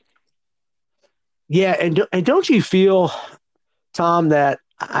 Yeah, and don't you feel, Tom, that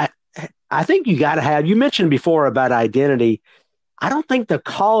I think you got to have – you mentioned before about identity. I don't think the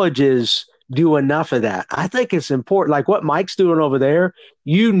colleges do enough of that. I think it's important. Like what Mike's doing over there,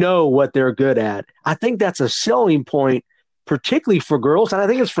 what they're good at. I think that's a selling point, particularly for girls, and I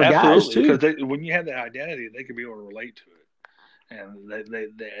think it's for guys too. Because when you have that identity, they can be able to relate to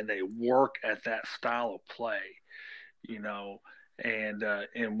it, and they work at that style of play,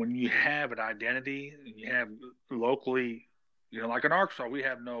 And when you have an identity, you have locally, like in Arkansas, we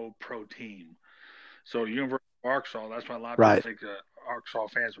have no pro team. So University of Arkansas, that's why a lot of people think Arkansas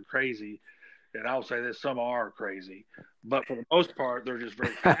fans are crazy. And I'll say this: some are crazy, but for the most part, they're just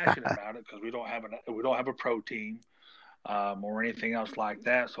very passionate about it because we don't have a pro team. Or anything else like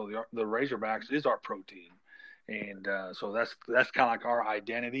that. So the Razorbacks is our pro team, and so that's kind of like our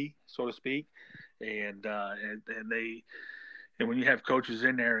identity, so to speak. And when you have coaches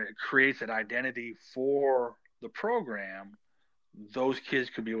in there, it creates an identity for the program. Those kids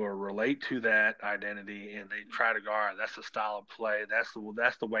could be able to relate to that identity, and they try to go, all right, that's the style of play. That's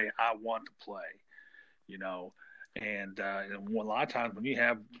the way I want to play, And a lot of times when you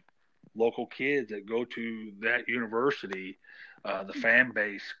have local kids that go to that university, the fan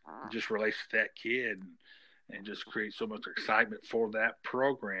base just relates to that kid and just creates so much excitement for that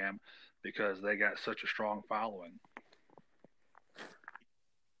program because they got such a strong following.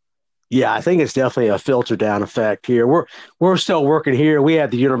 Yeah, I think it's definitely a filter down effect here. We're still working here. We have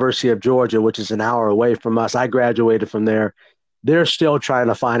the University of Georgia, which is an hour away from us. I graduated from there. They're still trying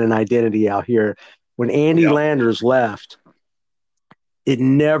to find an identity out here. When Andy Landers left, it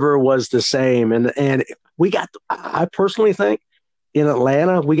never was the same. And I personally think in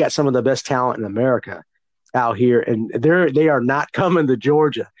Atlanta, we got some of the best talent in America. out here, and they are not coming to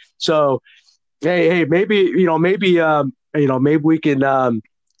Georgia. So hey, maybe maybe we can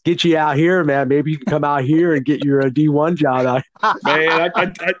get you out here, man. Maybe you can come out here and get your D1 job out. Man,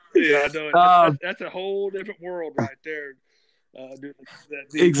 I know that's a whole different world right there. That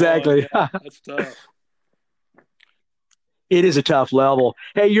D1, Exactly. yeah, that's tough. It is a tough level.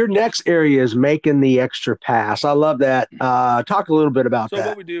 Hey, your next area is making the extra pass. I love that. Talk a little bit about So that.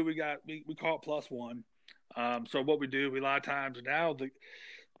 what we do, we call it +1. So what we do, we a lot of times now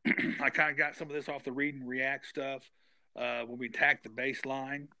I kind of got some of this off the read and react stuff when we attack the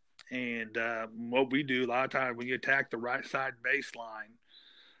baseline. And what we do a lot of times when you attack the right side baseline,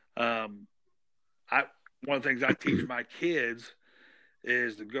 one of the things I teach my kids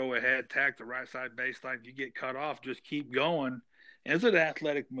is to go ahead, attack the right side baseline. If you get cut off, just keep going. And it's an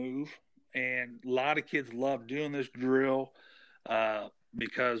athletic move, and a lot of kids love doing this drill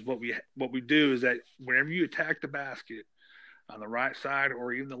because what we do is that whenever you attack the basket on the right side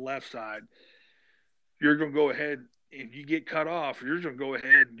or even the left side, you're going to go ahead. If you get cut off, you're just going to go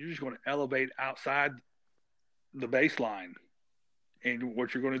ahead and you're just going to elevate outside the baseline. And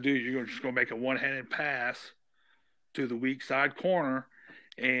what you're going to do is you're just going to make a one-handed pass to the weak side corner.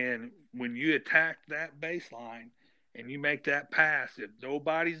 And when you attack that baseline and you make that pass, if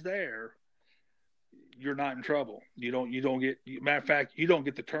nobody's there, you're not in trouble. You don't get, matter of fact, you don't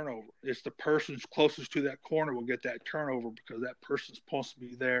get the turnover. It's the person closest to that corner will get that turnover because that person's supposed to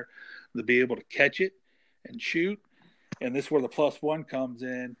be there to be able to catch it and shoot. And this is where the +1 comes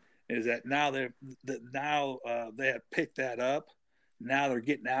in, is that now they have picked that up. Now they're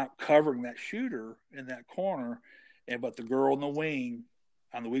getting out, covering that shooter in that corner, but the girl in the wing,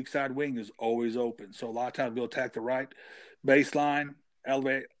 on the weak side wing, is always open. So a lot of times we'll attack the right baseline,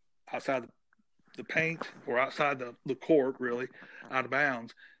 elevate outside the paint or outside the court, really, out of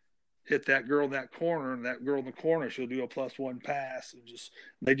bounds, hit that girl in that corner, and that girl in the corner, she'll do a +1 pass. And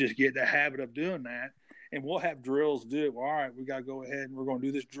they just get the habit of doing that. And we'll have drills do it. Well, all right, we got to go ahead and we're going to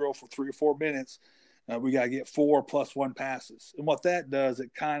do this drill for 3 or 4 minutes. We got to get 4 +1 passes. And what that does,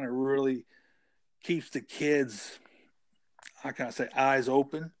 it kind of really keeps the kids, how can I say, eyes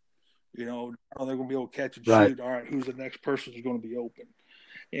open. They're going to be able to catch and shoot. Right. All right, who's the next person who's going to be open?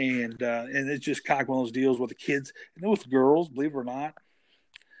 And it's just kind of one of those deals with the kids. And with girls, believe it or not,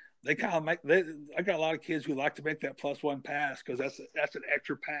 they kind of I got a lot of kids who like to make that +1 pass because that's an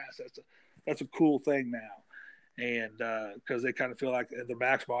extra pass. That's a cool thing now. And because they kind of feel like the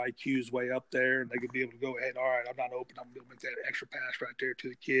basketball IQ is way up there, and they could be able to go ahead. All right, I'm not open. I'm going to make that extra pass right there to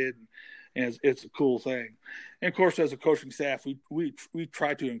the kid, and it's a cool thing. And of course, as a coaching staff, we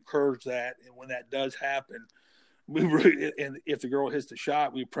try to encourage that. And when that does happen, and if the girl hits the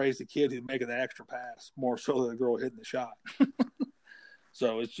shot, we praise the kid who's making that extra pass more so than the girl hitting the shot.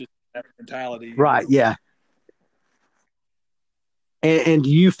 So it's just that mentality, right? Yeah. And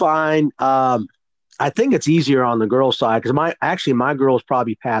you find, I think it's easier on the girls' side because my girls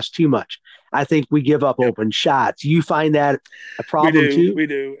probably pass too much. I think we give up open shots. You find that a problem too? We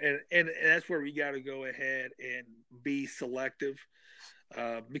do, and that's where we got to go ahead and be selective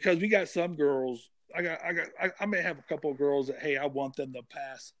because we got some girls. I may have a couple of girls that, hey, I want them to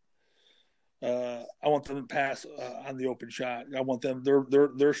pass. I want them to pass on the open shot. I want them.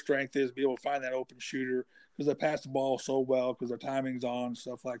 Their strength is be able to find that open shooter because they pass the ball so well because their timing's on,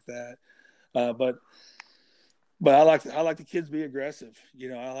 stuff like that. But I like the kids be aggressive,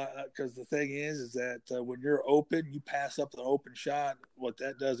 because the thing is that when you're open, you pass up the open shot. What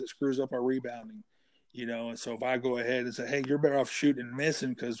that does, it screws up our rebounding, And so if I go ahead and say, hey, you're better off shooting and missing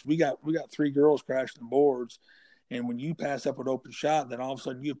because we got 3 girls crashing the boards, and when you pass up an open shot, then all of a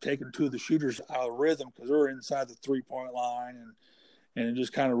sudden you've taken 2 of the shooters out of rhythm because they're inside the 3-point line, and it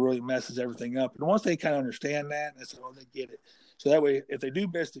just kind of really messes everything up. And once they kind of understand that, they say, well, they get it. So that way, if they do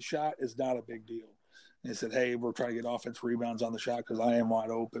miss the shot, it's not a big deal. And they said, hey, we're trying to get offensive rebounds on the shot because I am wide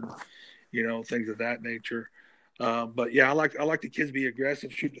open, things of that nature. But yeah, I like the kids be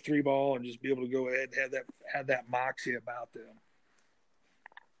aggressive, shoot the 3 ball, and just be able to go ahead and have that moxie about them.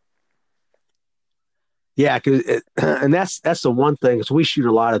 Yeah, and that's the one thing is we shoot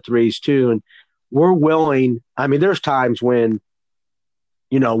a lot of 3s too, and we're willing. I mean, there's times when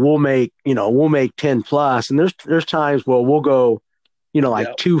we'll make 10 plus, and there's times where we'll go,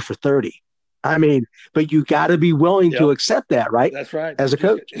 2 for 30. I mean, but you got to be willing to accept that, right? That's right. As a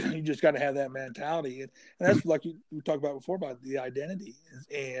coach, you just got to have that mentality, and that's like we talked about before about the identity,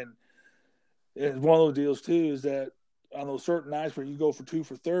 and one of those deals too is that on those certain nights where you go for 2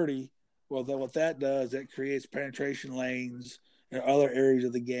 for 30, well, then what that does, that creates penetration lanes in other areas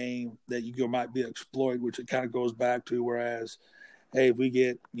of the game that you might be exploit, which it kind of goes back to. Whereas, hey, if we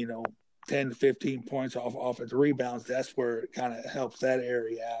get 10 to 15 points off offensive rebounds, that's where it kind of helps that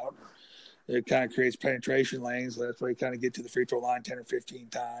area out. It kind of creates penetration lanes. That's where you kind of get to the free throw line 10 or 15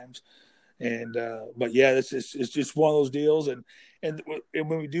 times. And but yeah, it's just one of those deals. And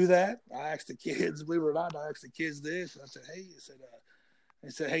when we do that, I asked the kids, believe it or not, I asked the kids this. I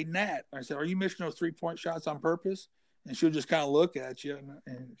said, hey, Nat, I said, are you missing those 3-point shots on purpose? And she'll just kind of look at you,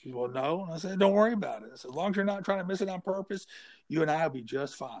 and she said, well, no. And I said, don't worry about it. I said, as long as you're not trying to miss it on purpose, you and I will be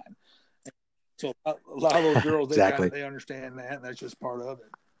just fine. And so a lot of those girls, exactly. They understand that, and that's just part of it.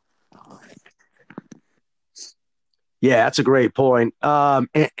 Yeah, that's a great point. And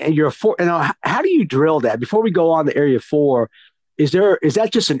you're how do you drill that? Before we go on to area 4, is that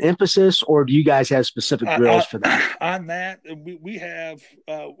just an emphasis, or do you guys have specific drills for that? On that, we have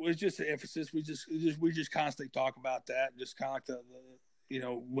it's just an emphasis. We just constantly talk about that. Just kind of like the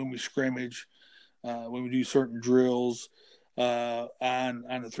when we scrimmage, when we do certain drills on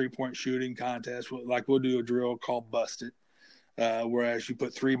the 3-point shooting contest. Like we'll do a drill called Bust It, whereas you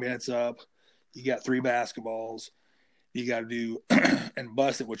put 3 minutes up, you got 3 basketballs. You got to do and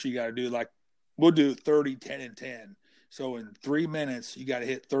bust it. What you got to do, like we'll do 30, 10, and 10. So in 3 minutes, you got to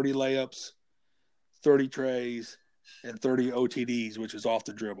hit 30 layups, 30 trays, and 30 OTDs, which is off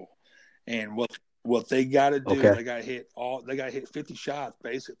the dribble. And what they got to do, they got to hit 50 shots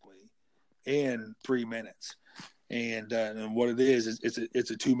basically in 3 minutes. And what it is it's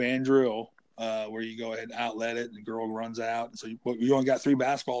a 2-man drill where you go ahead and outlet it, and the girl runs out. And so you only got 3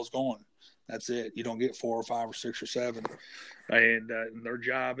 basketballs going. That's it. You don't get 4 or 5 or 6 or 7. And their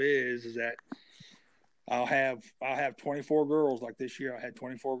job is that I'll have 24 girls. Like this year, I had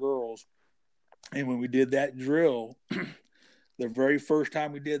 24 girls. And when we did that drill, the very first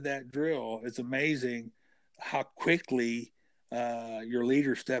time we did that drill, it's amazing how quickly your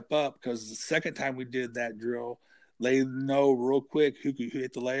leaders step up, because the second time we did that drill, they know real quick who could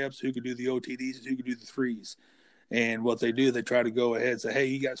hit the layups, who could do the OTDs, and who could do the threes. And what they do, they try to go ahead and say, hey,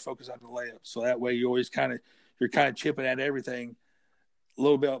 you guys focus on the layups. So that way you're kind of chipping at everything a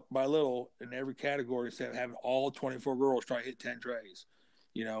little bit by little in every category, instead of having all 24 girls try to hit 10 trays,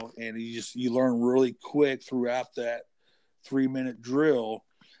 and you learn really quick throughout that 3-minute drill.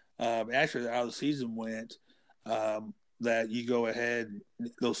 Actually, how the season went, that you go ahead,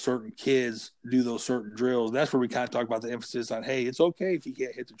 those certain kids do those certain drills. That's where we kind of talk about the emphasis on, hey, it's okay if you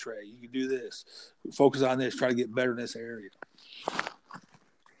can't hit the tray. You can do this. Focus on this. Try to get better in this area.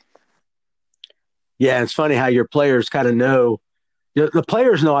 Yeah, it's funny how your players kind of know. The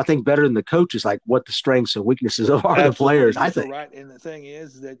players know, I think, better than the coaches, like what the strengths and weaknesses of the players. I think. Right. And the thing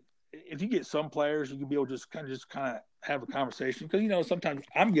is that if you get some players, you can be able to just kind of have a conversation, because sometimes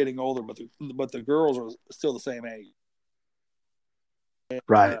I'm getting older, but the girls are still the same age.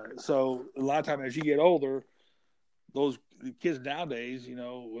 Right. So a lot of times as you get older, the kids nowadays,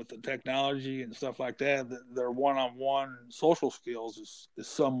 with the technology and stuff like that, their one-on-one social skills is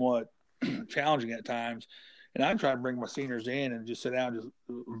somewhat challenging at times. And I try to bring my seniors in and just sit down and just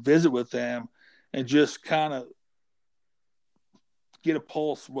visit with them and just kind of get a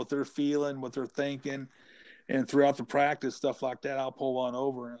pulse, what they're feeling, what they're thinking. And throughout the practice, stuff like that, I'll pull one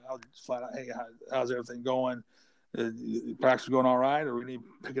over and I'll just flat out, hey, how's everything going? Practice going all right, or we need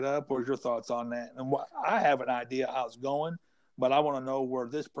to pick it up? What's your thoughts on that? And I have an idea how it's going, but I want to know where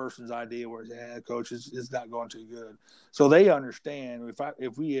this person's idea was. Yeah, coach, it's not going too good. So they understand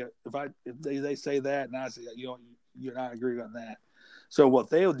if they say that, and I say, you're not agreeing on that. So what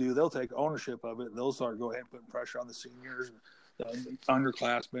they'll do, they'll take ownership of it, and they'll start go ahead and putting pressure on the seniors, the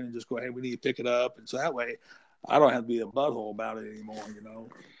underclassmen, and just go ahead. We need to pick it up, and so that way, I don't have to be a butthole about it anymore.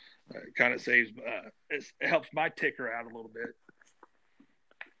 It kind of saves, it helps my ticker out a little bit.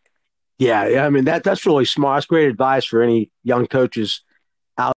 Yeah. I mean, that's really smart. That's great advice for any young coaches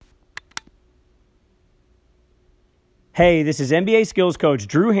out. Hey, this is NBA skills coach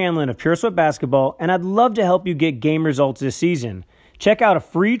Drew Hanlon of Pure Sweat Basketball, and I'd love to help you get game results this season. Check out a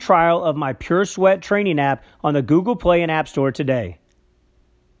free trial of my Pure Sweat training app on the Google Play and App Store today.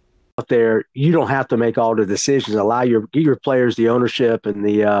 Out there, you don't have to make all the decisions. Give your players the ownership and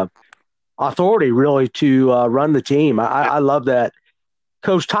the authority really to run the team. I love that.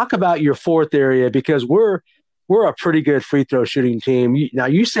 Coach, talk about your 4th area, because we're a pretty good free throw shooting team. Now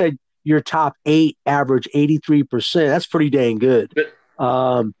you said your top 8 average 83%. That's pretty dang good.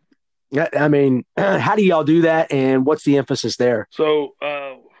 I mean, how do y'all do that, and what's the emphasis there? So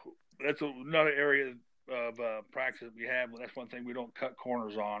that's another area of practice we have. That's one thing we don't cut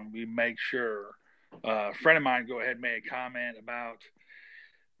corners on. We make sure. A friend of mine go ahead and made a comment about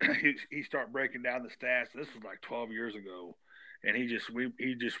he started breaking down the stats. This was like 12 years ago, and he just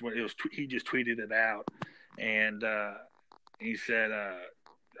tweeted it out, and he said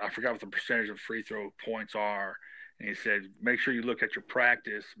I forgot what the percentage of free throw points are. And he said, make sure you look at your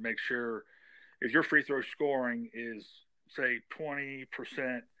practice. Make sure if your free throw scoring is, say, 20%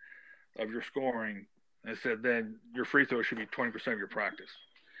 of your scoring, and said then your free throw should be 20% of your practice.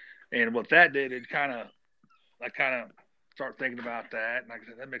 And what that did, I kind of start thinking about that. And like I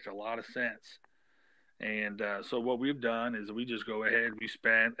said, that makes a lot of sense. And so what we've done is we just go ahead. We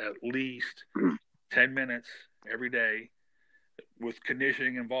spend at least 10 minutes every day with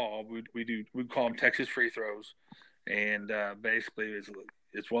conditioning involved. We call them Texas free throws. And basically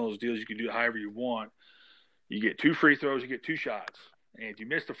it's one of those deals you can do however you want. You get 2 free throws, you get 2 shots. And if you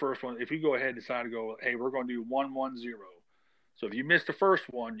miss the first one, if you go ahead and decide to go, hey, we're going to do 1-1-0. So if you miss the first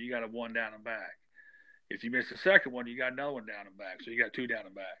one, you got a 1 down and back. If you miss the second one, you got another 1 down and back. So you got 2 down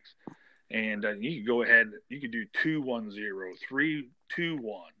and backs. And you can go ahead, you can do 2-1-0, 3-2-1.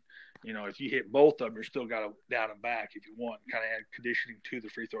 You know, if you hit both of them, you're still got a down and back if you want, kind of add conditioning to the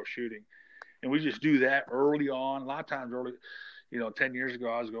free throw shooting. And we just do that early on. A lot of times early, 10 years ago,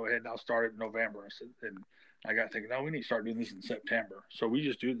 I was go ahead and I'll start it in November. And I got thinking, no, we need to start doing this in September. So we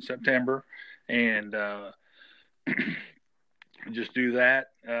just do it in September and just do that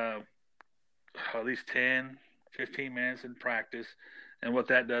at least 10, 15 minutes in practice. And what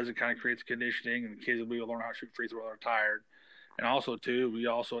that does, it kind of creates conditioning, and the kids will be able to learn how to shoot free throws when they're tired. And also, too, we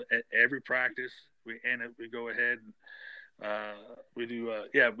also at every practice we go ahead and we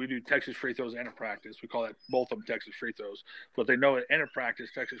do Texas free throws and a practice. We call that both of them Texas free throws. But they know at end of practice,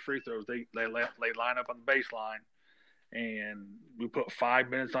 Texas free throws, they line up on the baseline, and we put 5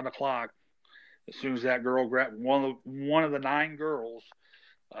 minutes on the clock. As soon as that girl grabs one of the 9 girls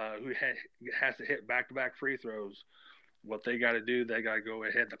who has to hit back-to-back free throws, what they got to do, they got to go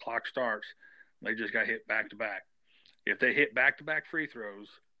ahead. The clock starts. They just got to hit back-to-back. If they hit back-to-back free throws,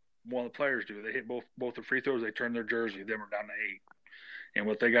 one of the players do. They hit both the free throws. They turn their jersey. Then we're down to 8. And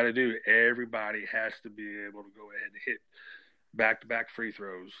what they got to do, everybody has to be able to go ahead and hit back-to-back free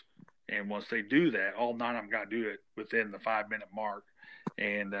throws. And once they do that, all 9 of them got to do it within the 5-minute mark.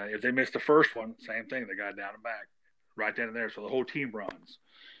 And if they miss the first one, same thing. They got down and back right then and there. So the whole team runs.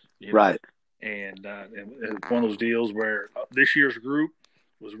 Right. And it's one of those deals where this year's group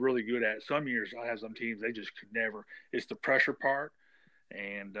was really good at it. Some years I have some teams, they just could never. It's the pressure part,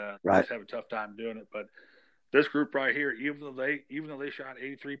 and they just have a tough time doing it. But this group right here, even though they shot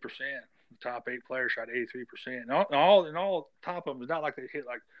 83%, the top 8 players shot 83%. And all top of them, it's not like they hit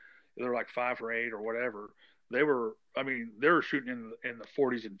like they're like 5 for 8 or whatever. They were shooting in the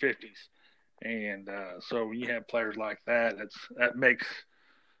 40s and 50s. And so when you have players like that, that makes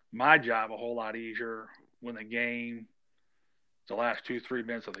my job a whole lot easier when the last 2-3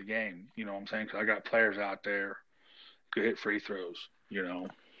 minutes of the game, you know what I'm saying? Because I got players out there who hit free throws,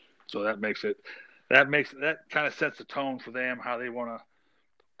 So that kind of sets the tone for them, how they want to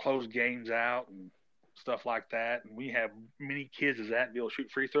close games out and stuff like that. And we have many kids as that be able to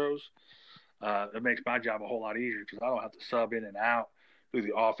shoot free throws. It makes my job a whole lot easier because I don't have to sub in and out, do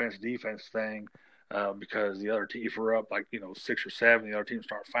the offense-defense thing. Because the other team, if we're up 6 or 7, the other team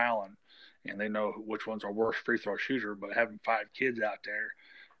start fouling, and they know which one's our worst free throw shooter. But having 5 kids out there,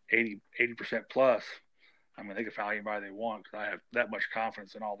 80% plus, I mean, they can foul anybody they want because I have that much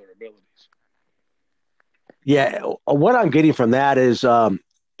confidence in all their abilities. Yeah, what I'm getting from that is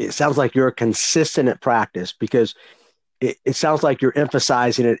it sounds like you're consistent at practice because it sounds like you're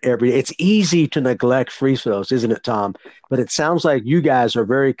emphasizing it every day. It's easy to neglect free throws, isn't it, Tom? But it sounds like you guys are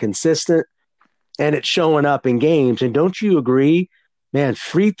very consistent. And it's showing up in games. And don't you agree, man,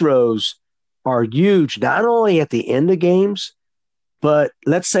 free throws are huge, not only at the end of games, but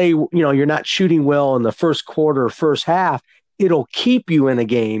let's say, you're not shooting well in the first quarter or first half. It'll keep you in a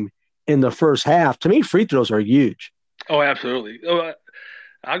game in the first half. To me, free throws are huge. Oh, absolutely.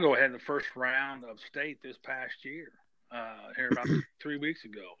 I'll go ahead in the first round of state this past year, here about 3 weeks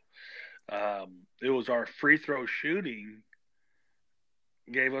ago. It was our free throw shooting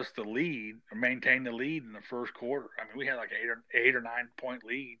gave us the lead or maintained the lead in the first quarter. I mean, we had like 8 or 9 point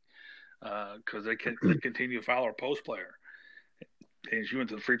lead because they continue to foul our post player. And she went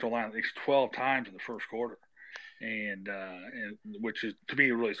to the free throw line at least 12 times in the first quarter, and which is to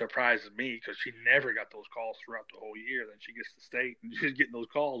me really surprises me because she never got those calls throughout the whole year. Then she gets to state and she's getting those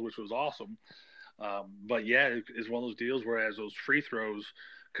calls, which was awesome. But yeah, it's one of those deals whereas those free throws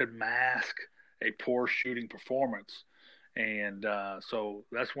could mask a poor shooting performance. And so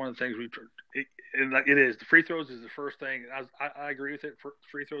that's one of the things it is. The free throws is the first thing. I agree with it.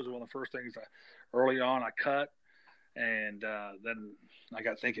 Free throws are one of the first things early on I cut. And then I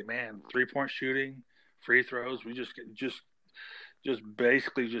got thinking, man, 3-point shooting, free throws, we just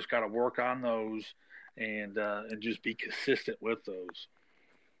basically just got to work on those and just be consistent with those.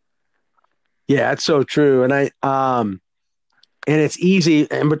 Yeah, it's so true. And it's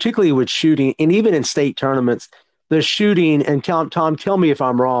easy, and particularly with shooting, and even in state tournaments, the shooting, and Tom, tell me if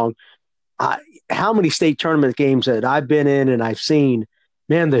I'm wrong. I, how many state tournament games that I've been in and I've seen,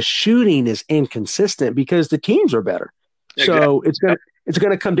 man, the shooting is inconsistent because the teams are better. Exactly. So it's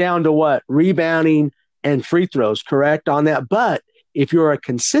gonna come down to what? Rebounding and free throws, correct on that. But if you're a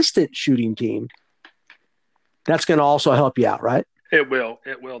consistent shooting team, that's going to also help you out, right? It will.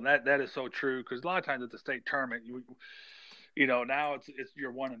 That is so true, because a lot of times at the state tournament, now it's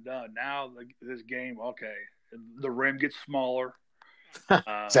you're one and done. Now this game, okay, the rim gets smaller.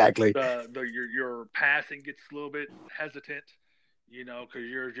 Exactly. Your passing gets a little bit hesitant, because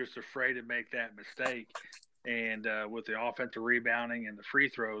you're just afraid to make that mistake. And with the offensive rebounding and the free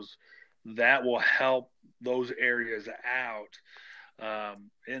throws, that will help those areas out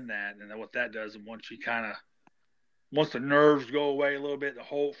in that. And then what that does, and once the nerves go away a little bit,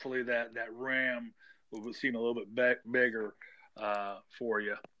 hopefully that rim will seem a little bit bigger for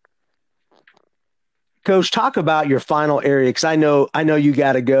you. Coach, talk about your final area, because I know you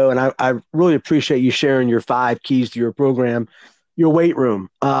got to go, and I really appreciate you sharing your 5 keys to your program. Your weight room,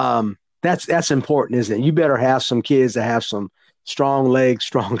 that's important, isn't it? You better have some kids that have some strong legs,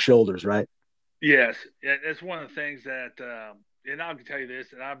 strong shoulders, right? Yes, it's one of the things that, and I can tell you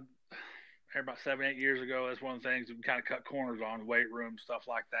this, and I'm here about 7-8 years ago. That's one of the things that we kind of cut corners on, weight room, stuff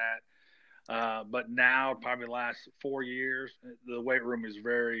like that. But now, probably the last 4 years, the weight room is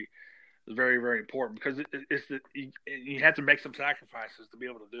very, very important, because you have to make some sacrifices to be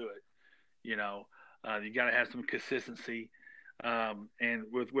able to do it. You got to have some consistency. And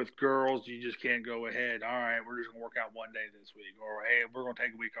with girls, you just can't go ahead. All right, we're just gonna work out one day this week, or hey, we're gonna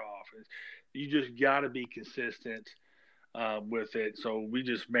take a week off. You just got to be consistent with it. So we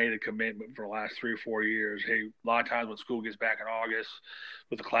just made a commitment for the last 3 or 4 years. Hey, a lot of times when school gets back in August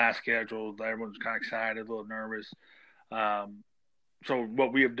with the class schedule, everyone's kind of excited, a little nervous. So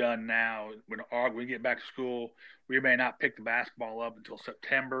what we have done now, when we get back to school, we may not pick the basketball up until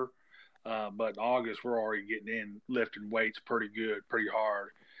September. But in August, we're already getting in lifting weights pretty good, pretty hard.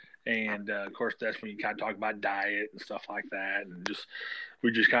 And, of course, that's when you kind of talk about diet and stuff like that. And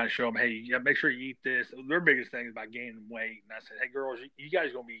we just kind of show them, hey, you gotta make sure you eat this. Their biggest thing is about gaining weight. And I said, hey, girls, you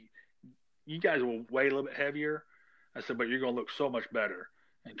guys will weigh a little bit heavier. I said, but you're going to look so much better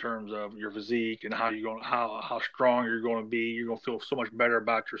in terms of your physique and how strong you're going to be. You're going to feel so much better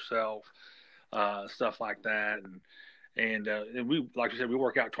about yourself, stuff like that. And we, like I said, we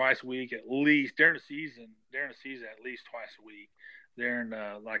work out twice a week at least during the season. At least twice a week. During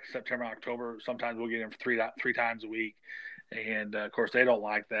like September, October, sometimes we'll get in for three times a week. And of course, they don't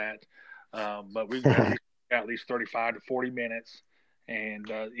like that. But we at least 35 to 40 minutes. And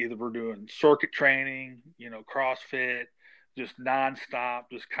either we're doing circuit training, CrossFit, just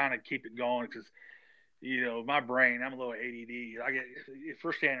nonstop, just kind of keep it going, because my brain, I'm a little ADD. If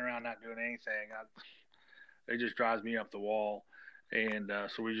we're standing around not doing anything, it just drives me up the wall. And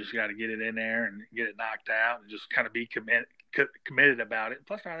so we just got to get it in there and get it knocked out, and just kind of be committed about it.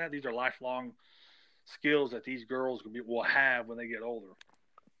 Plus, these are lifelong skills that these girls will have when they get older.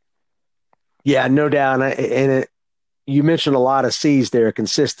 Yeah, no doubt. You mentioned a lot of C's there: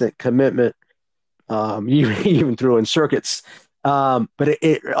 consistent, commitment. You even threw in circuits. But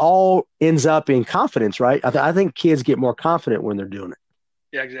it all ends up in confidence, right? I think kids get more confident when they're doing it.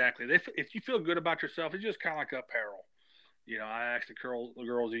 Yeah, exactly. If you feel good about yourself, it's just kind of like apparel. I asked the girls,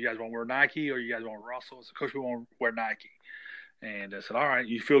 you guys want to wear Nike or you guys want Russell? I said, Coach, we want to wear Nike. And I said, all right,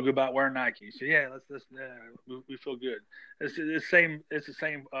 you feel good about wearing Nike? He said, yeah, we feel good. It's the same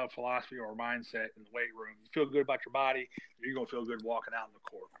philosophy or mindset in the weight room. You feel good about your body, you're going to feel good walking out in the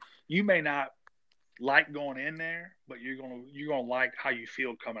court. You may not like going in there, but you're gonna like how you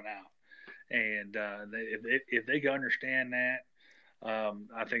feel coming out. And if they can understand that,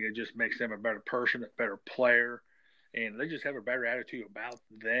 I think it just makes them a better person, a better player, and they just have a better attitude about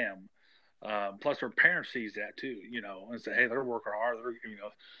them. Plus, their parents sees that too, and say, hey, they're working hard.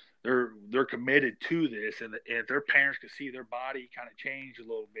 They're committed to this, and if their parents can see their body kind of change a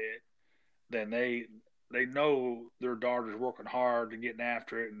little bit, then they know their daughter's working hard and getting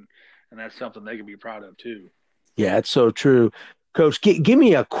after it, and that's something they can be proud of too. Yeah, it's so true. Coach, give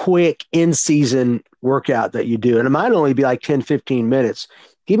me a quick in-season workout that you do, and it might only be like 10, 15 minutes.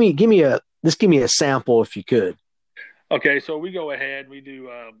 Give me a sample if you could. Okay, so we go ahead. We do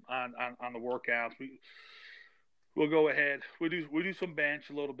on the workouts. We'll go ahead. We do some bench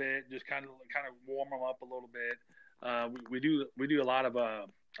a little bit, just kind of warm them up a little bit. We do a lot of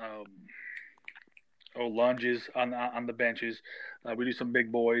lunges on the benches. We do some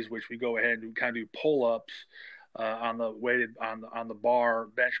big boys, which we go ahead and kind of do pull-ups on the weighted on the bar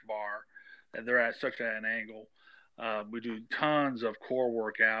bench bar. and they're at such an angle. We do tons of core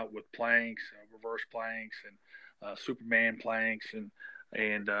workout with planks, reverse planks, and Superman planks, and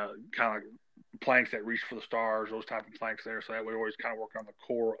kind of planks that reach for the stars, those type of planks there. So that we always kind of work on the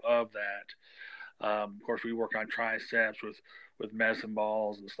core of that. Of course, we work on triceps with medicine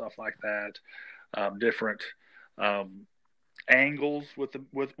balls and stuff like that. Different angles with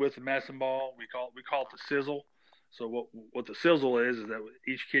the medicine ball. We call it the sizzle. So what the sizzle is that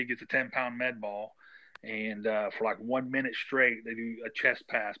each kid gets a 10-pound med ball, and for like 1 minute straight, they do a chest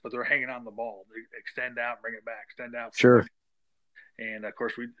pass, but they're hanging on the ball. They extend out, bring it back, extend out. Sure. And of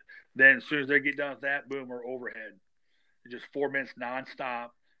course, then as soon as they get done with that, boom, we're overhead. It's just 4 minutes nonstop.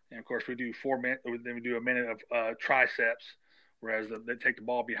 And of course, we do 4 minutes. Then we do a minute of triceps, whereas they take the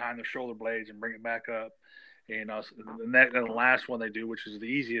ball behind the shoulder blades and bring it back up. And the last one they do, which is the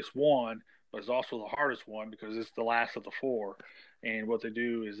easiest one, but it's also the hardest one because it's the last of the 4. And what they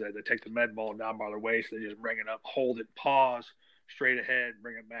do is that they take the med ball down by their waist, they just bring it up, hold it, pause, straight ahead,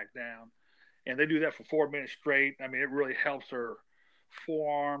 bring it back down. And they do that for 4 minutes straight. I mean, it really helps their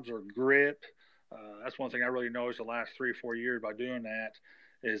forearms or grip. That's one thing I really noticed the last 3 or 4 years by doing that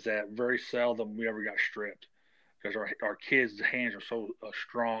is that very seldom we ever got stripped because our kids' hands are so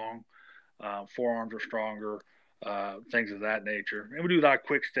strong, forearms are stronger, things of that nature. And we do a lot of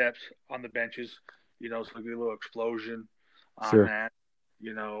quick steps on the benches, so we get a little explosion on that,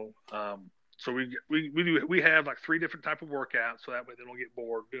 So we have like 3 different type of workouts, so that way they don't get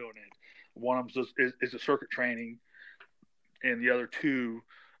bored doing it. One of them is the circuit training, and the other 2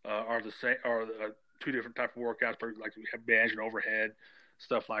 are the same, are 2 different type of workouts, like we have bench and overhead,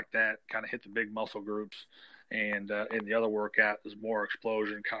 stuff like that, kind of hit the big muscle groups. And the other workout is more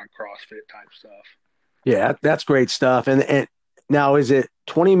explosion, kind of CrossFit type stuff. Yeah, that's great stuff. And now, is it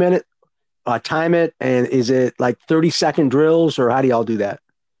 20-minute time it, and is it like 30-second drills, or how do y'all do that?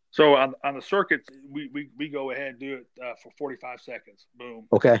 So on the circuits, we go ahead and do it for 45 seconds. Boom.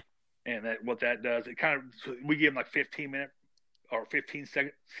 Okay. And what that does, we give them like 15-minute or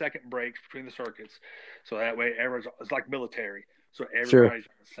 15-second breaks between the circuits, so that way it's like military, so everybody's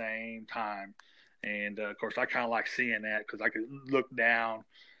at the same time. And of course, I kind of like seeing that because I could look down,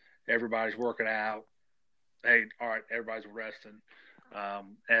 everybody's working out. Hey, all right, everybody's resting.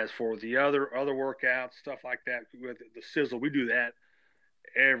 As for the other workouts, stuff like that, with the sizzle, we do that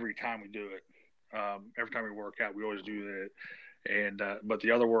every time we do it. Every time we work out, we always do that. And but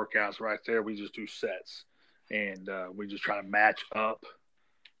the other workouts right there, we just do sets, and we just try to match up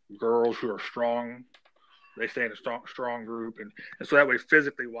girls who are strong. They stay in a strong group, and so that way,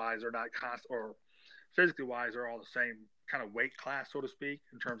 physically wise, they're not physically wise, they're all the same kind of weight class, so to speak,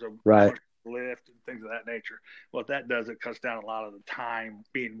 in terms of lift and things of that nature. What that does, it cuts down a lot of the time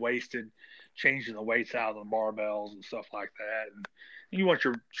being wasted changing the weights out of the barbells and stuff like that. And you want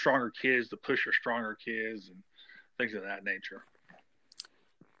your stronger kids to push your stronger kids and things of that nature.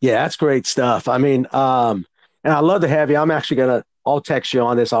 Yeah, that's great stuff. I mean, and I love to have you. I'm actually I'll text you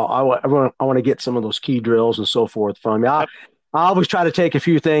on this. I want to get some of those key drills and so forth from you. I always try to take a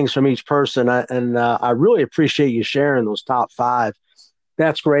few things from each person, and I really appreciate you sharing those top 5.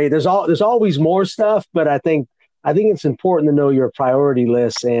 That's great. There's always more stuff, but I think it's important to know your priority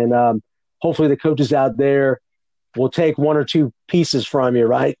list, and hopefully the coaches out there will take 1 or 2 pieces from you,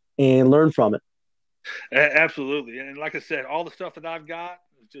 right, and learn from it. Absolutely, and like I said, all the stuff that I've got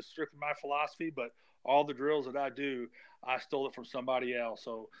is just strictly my philosophy, but all the drills that I do, I stole it from somebody else.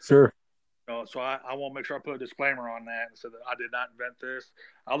 So sure. So I want to make sure I put a disclaimer on that and say that I did not invent this.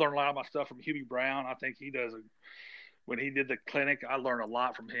 I learned a lot of my stuff from Hubie Brown. I think when he did the clinic, I learned a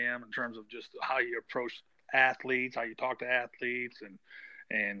lot from him in terms of just how you approach athletes, how you talk to athletes, and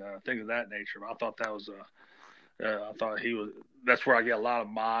things of that nature. I thought that was that's where I get a lot of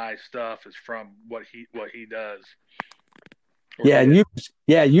my stuff is from what he does. Yeah, and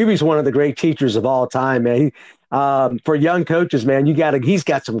Hubie's one of the great teachers of all time, man. For young coaches, man, he's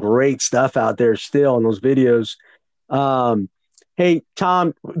got some great stuff out there still in those videos. Hey,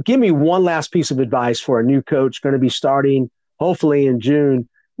 Tom, give me one last piece of advice for a new coach going to be starting hopefully in June.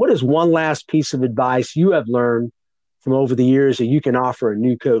 What is one last piece of advice you have learned from over the years that you can offer a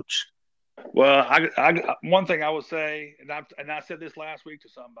new coach? Well, I one thing I would say, and I said this last week to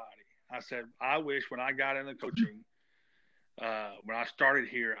somebody. I said, I wish when I got into coaching, when I started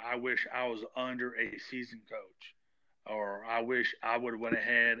here, I wish I was under a seasoned coach, or I wish I would have went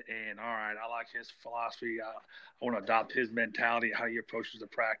ahead and, all right, I like his philosophy. I want to adopt his mentality, how he approaches the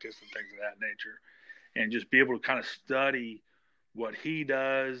practice and things of that nature, and just be able to kind of study what he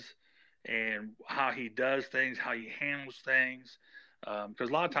does and how he does things, how he handles things. Because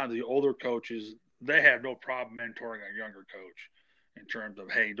a lot of times the older coaches, they have no problem mentoring a younger coach. in terms of,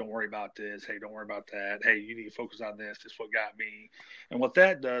 hey, don't worry about this. Hey, don't worry about that. Hey, you need to focus on this. This is what got me. And what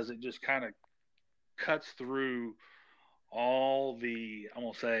that does, it just kind of cuts through all the, I'm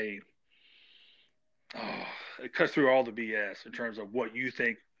going to say, it cuts through all the BS in terms of what you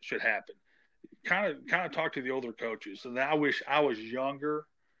think should happen. Kind of talk to the older coaches. And I wish I was younger.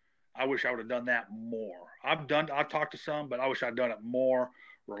 I wish I would have done that more. I've talked to some, but I wish I'd done it more,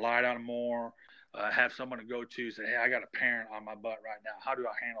 relied on it more, have someone to go to, say, hey, I got a parent on my butt right now. How do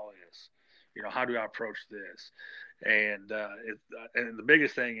I handle this? How do I approach this? And and the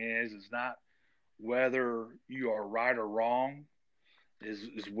biggest thing is not whether you are right or wrong,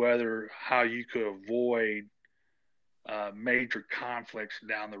 is whether how you could avoid major conflicts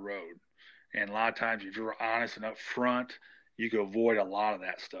down the road. And a lot of times, if you're honest and upfront, you can avoid a lot of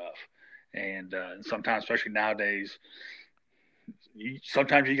that stuff. And sometimes, especially nowadays,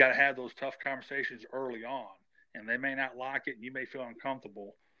 sometimes you got to have those tough conversations early on, and they may not like it, and you may feel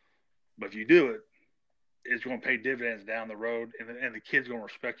uncomfortable. But if you do it, it's going to pay dividends down the road, and the kid's going to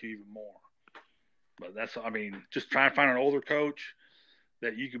respect you even more. But just try and find an older coach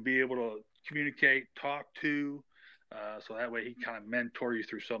that you could be able to communicate, talk to, so that way he kind of mentor you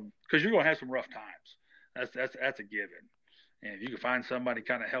through some, because you're going to have some rough times. That's a given. And if you can find somebody to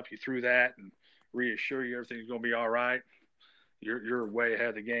kind of help you through that and reassure you everything's going to be all right, you're way ahead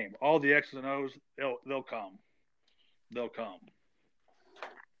of the game. All the X's and O's, they'll come. They'll come.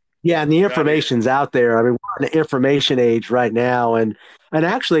 Yeah, and the information's out there. I mean, we're in an information age right now, and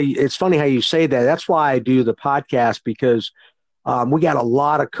actually, it's funny how you say that. That's why I do the podcast, because we got a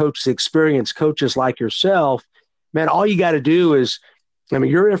lot of coaches, experienced coaches like yourself. Man, all you got to do is,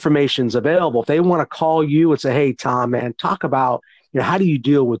 your information's available. If they want to call you and say, hey, Tom, man, talk about, how do you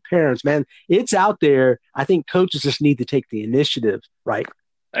deal with parents? Man, it's out there. I think coaches just need to take the initiative, right?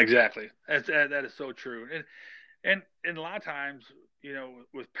 Exactly. That is so true. And a lot of times,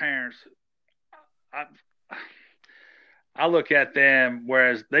 with parents, I look at them,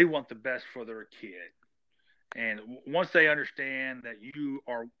 whereas they want the best for their kid. And once they understand that you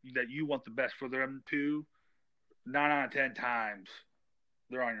want the best for them too, 9 out of 10 times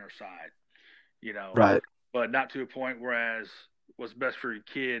they're on your side, Right. But not to a point whereas what's best for your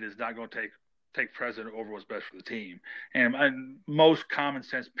kid is not going to take precedent over what's best for the team. And most common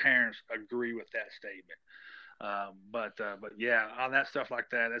sense parents agree with that statement. But yeah, on that stuff like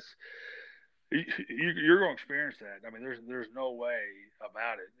that, you're going to experience that. There's no way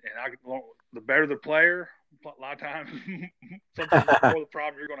about it. And the better the player, a lot of times, sometimes the more the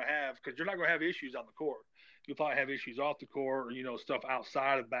problem you're going to have, because you're not going to have issues on the court. You'll probably have issues off the court, or stuff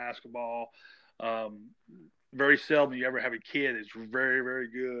outside of basketball. Very seldom you ever have a kid that's very, very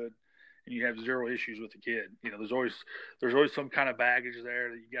good, and you have zero issues with the kid. There's always some kind of baggage there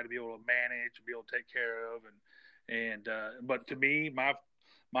that you got to be able to manage, be able to take care of, but to me,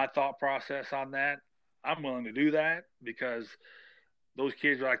 my thought process on that, I'm willing to do that, because those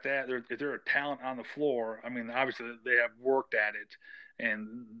kids like that, if they're a talent on the floor, obviously they have worked at it,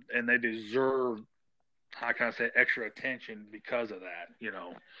 and they deserve, how can I say, extra attention because of that,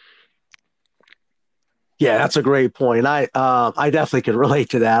 Yeah, that's a great point. I definitely can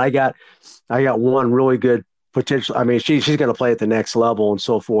relate to that. I got one really good potential. She's going to play at the next level and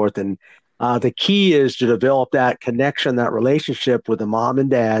so forth. And the key is to develop that connection, that relationship with the mom and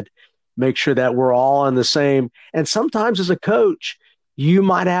dad, make sure that we're all in the same. And sometimes as a coach, you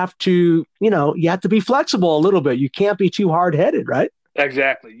might have to, you have to be flexible a little bit. You can't be too hard-headed, right?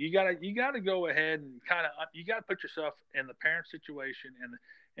 Exactly. You gotta go ahead and you gotta put yourself in the parent situation and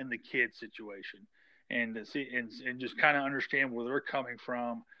in the kid situation, and to see and just kind of understand where they're coming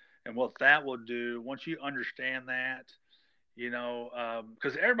from and what that will do once you understand that,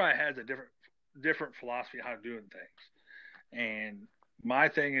 because everybody has a different philosophy of how to doing things. And my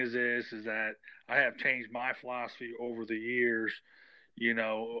thing is that I have changed my philosophy over the years.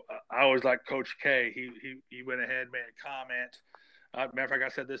 I always like Coach K. He went ahead and made a comment. Matter of fact, I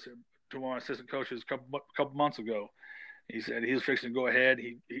said this to one of my assistant coaches a couple months ago. He said he was fixing to go ahead.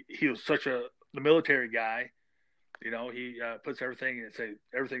 He was such the military guy. He puts everything and say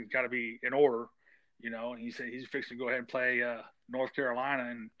everything's got to be in order. And he said he's fixing to go ahead and play North Carolina,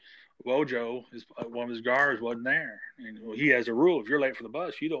 and Wojo, one of his guards, wasn't there. And he has a rule: if you're late for the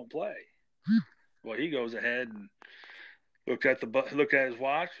bus, you don't play. Well, he goes ahead and looked at his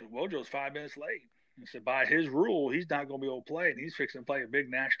watch. Wojo's 5 minutes late. He said, by his rule, he's not going to be able to play, and he's fixing to play a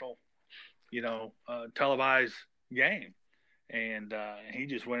big national, televised game. And he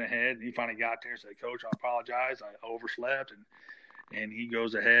just went ahead, and he finally got there and said, Coach, I apologize. I overslept. And he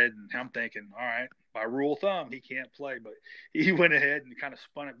goes ahead, and I'm thinking, all right, by rule of thumb, he can't play. But he went ahead and kind of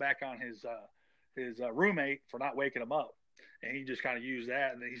spun it back on his roommate for not waking him up. and he just kind of used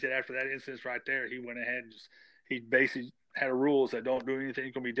that. And then he said after that instance right there, he went ahead and he basically had a rules that don't do anything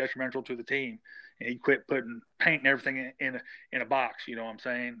that's going to be detrimental to the team, and he quit putting paint and everything in a box. You know what I'm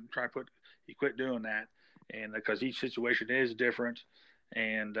saying? He quit doing that, and because each situation is different,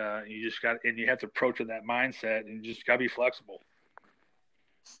 and you have to approach with that mindset, and you just got to be flexible.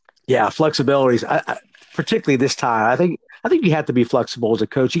 Yeah, flexibility, particularly this time. I think you have to be flexible as a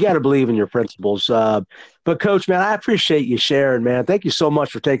coach. You got to believe in your principles. But Coach, man, I appreciate you sharing, man. Thank you so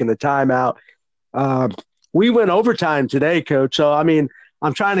much for taking the time out. We went overtime today, Coach. So, I mean,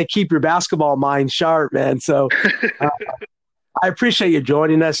 I'm trying to keep your basketball mind sharp, man. So I appreciate you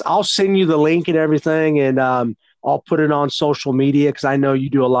joining us. I'll send you the link and everything, and I'll put it on social media because I know you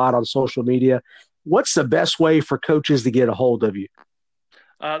do a lot on social media. What's the best way for coaches to get a hold of you?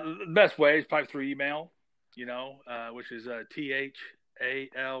 The best way is probably through email, which is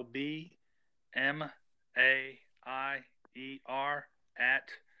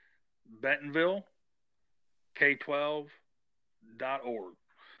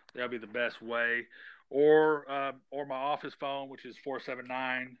That'll be the best way. Or my office phone, which is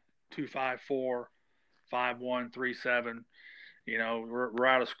 479-254-5137. We're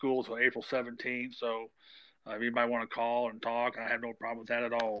out of school till April 17th, so if anybody want to call and talk, I have no problem with that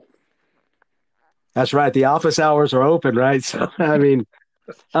at all. That's right. The office hours are open, right? So, I mean,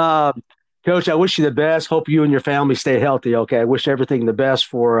 Coach, I wish you the best. Hope you and your family stay healthy, okay? I wish everything the best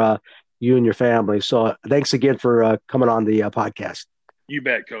for you and your family. So thanks again for coming on the podcast. You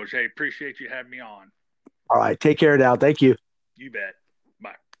bet, Coach. Hey, appreciate you having me on. All right. Take care now. Thank you. You bet.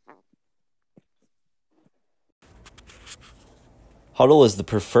 Bye. Hudl is the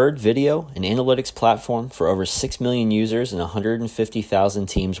preferred video and analytics platform for over 6 million users and 150,000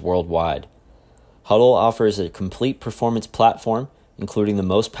 teams worldwide. Hudl offers a complete performance platform, including the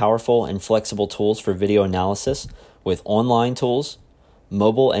most powerful and flexible tools for video analysis with online tools,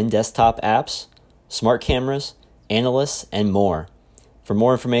 mobile and desktop apps, smart cameras, analysts, and more. For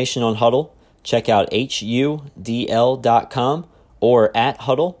more information on Hudl, check out HUDL.com or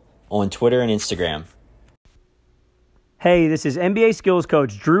 @Hudl on Twitter and Instagram. Hey, this is NBA skills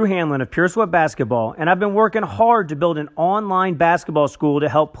coach Drew Hanlon of Pure Sweat Basketball, and I've been working hard to build an online basketball school to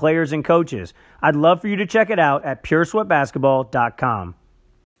help players and coaches. I'd love for you to check it out at puresweatbasketball.com.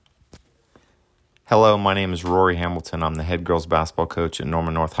 Hello, my name is Rory Hamilton. I'm the head girls basketball coach at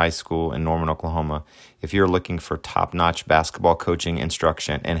Norman North High School in Norman, Oklahoma. If you're looking for top-notch basketball coaching,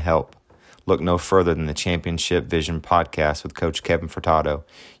 instruction, and help, look no further than the Championship Vision podcast with Coach Kevin Furtado.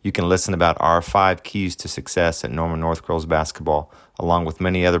 You can listen about our 5 keys to success at Norman North Girls Basketball, along with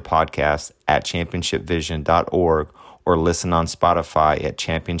many other podcasts at championshipvision.org or listen on Spotify at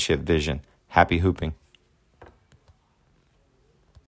Championship Vision. Happy hooping.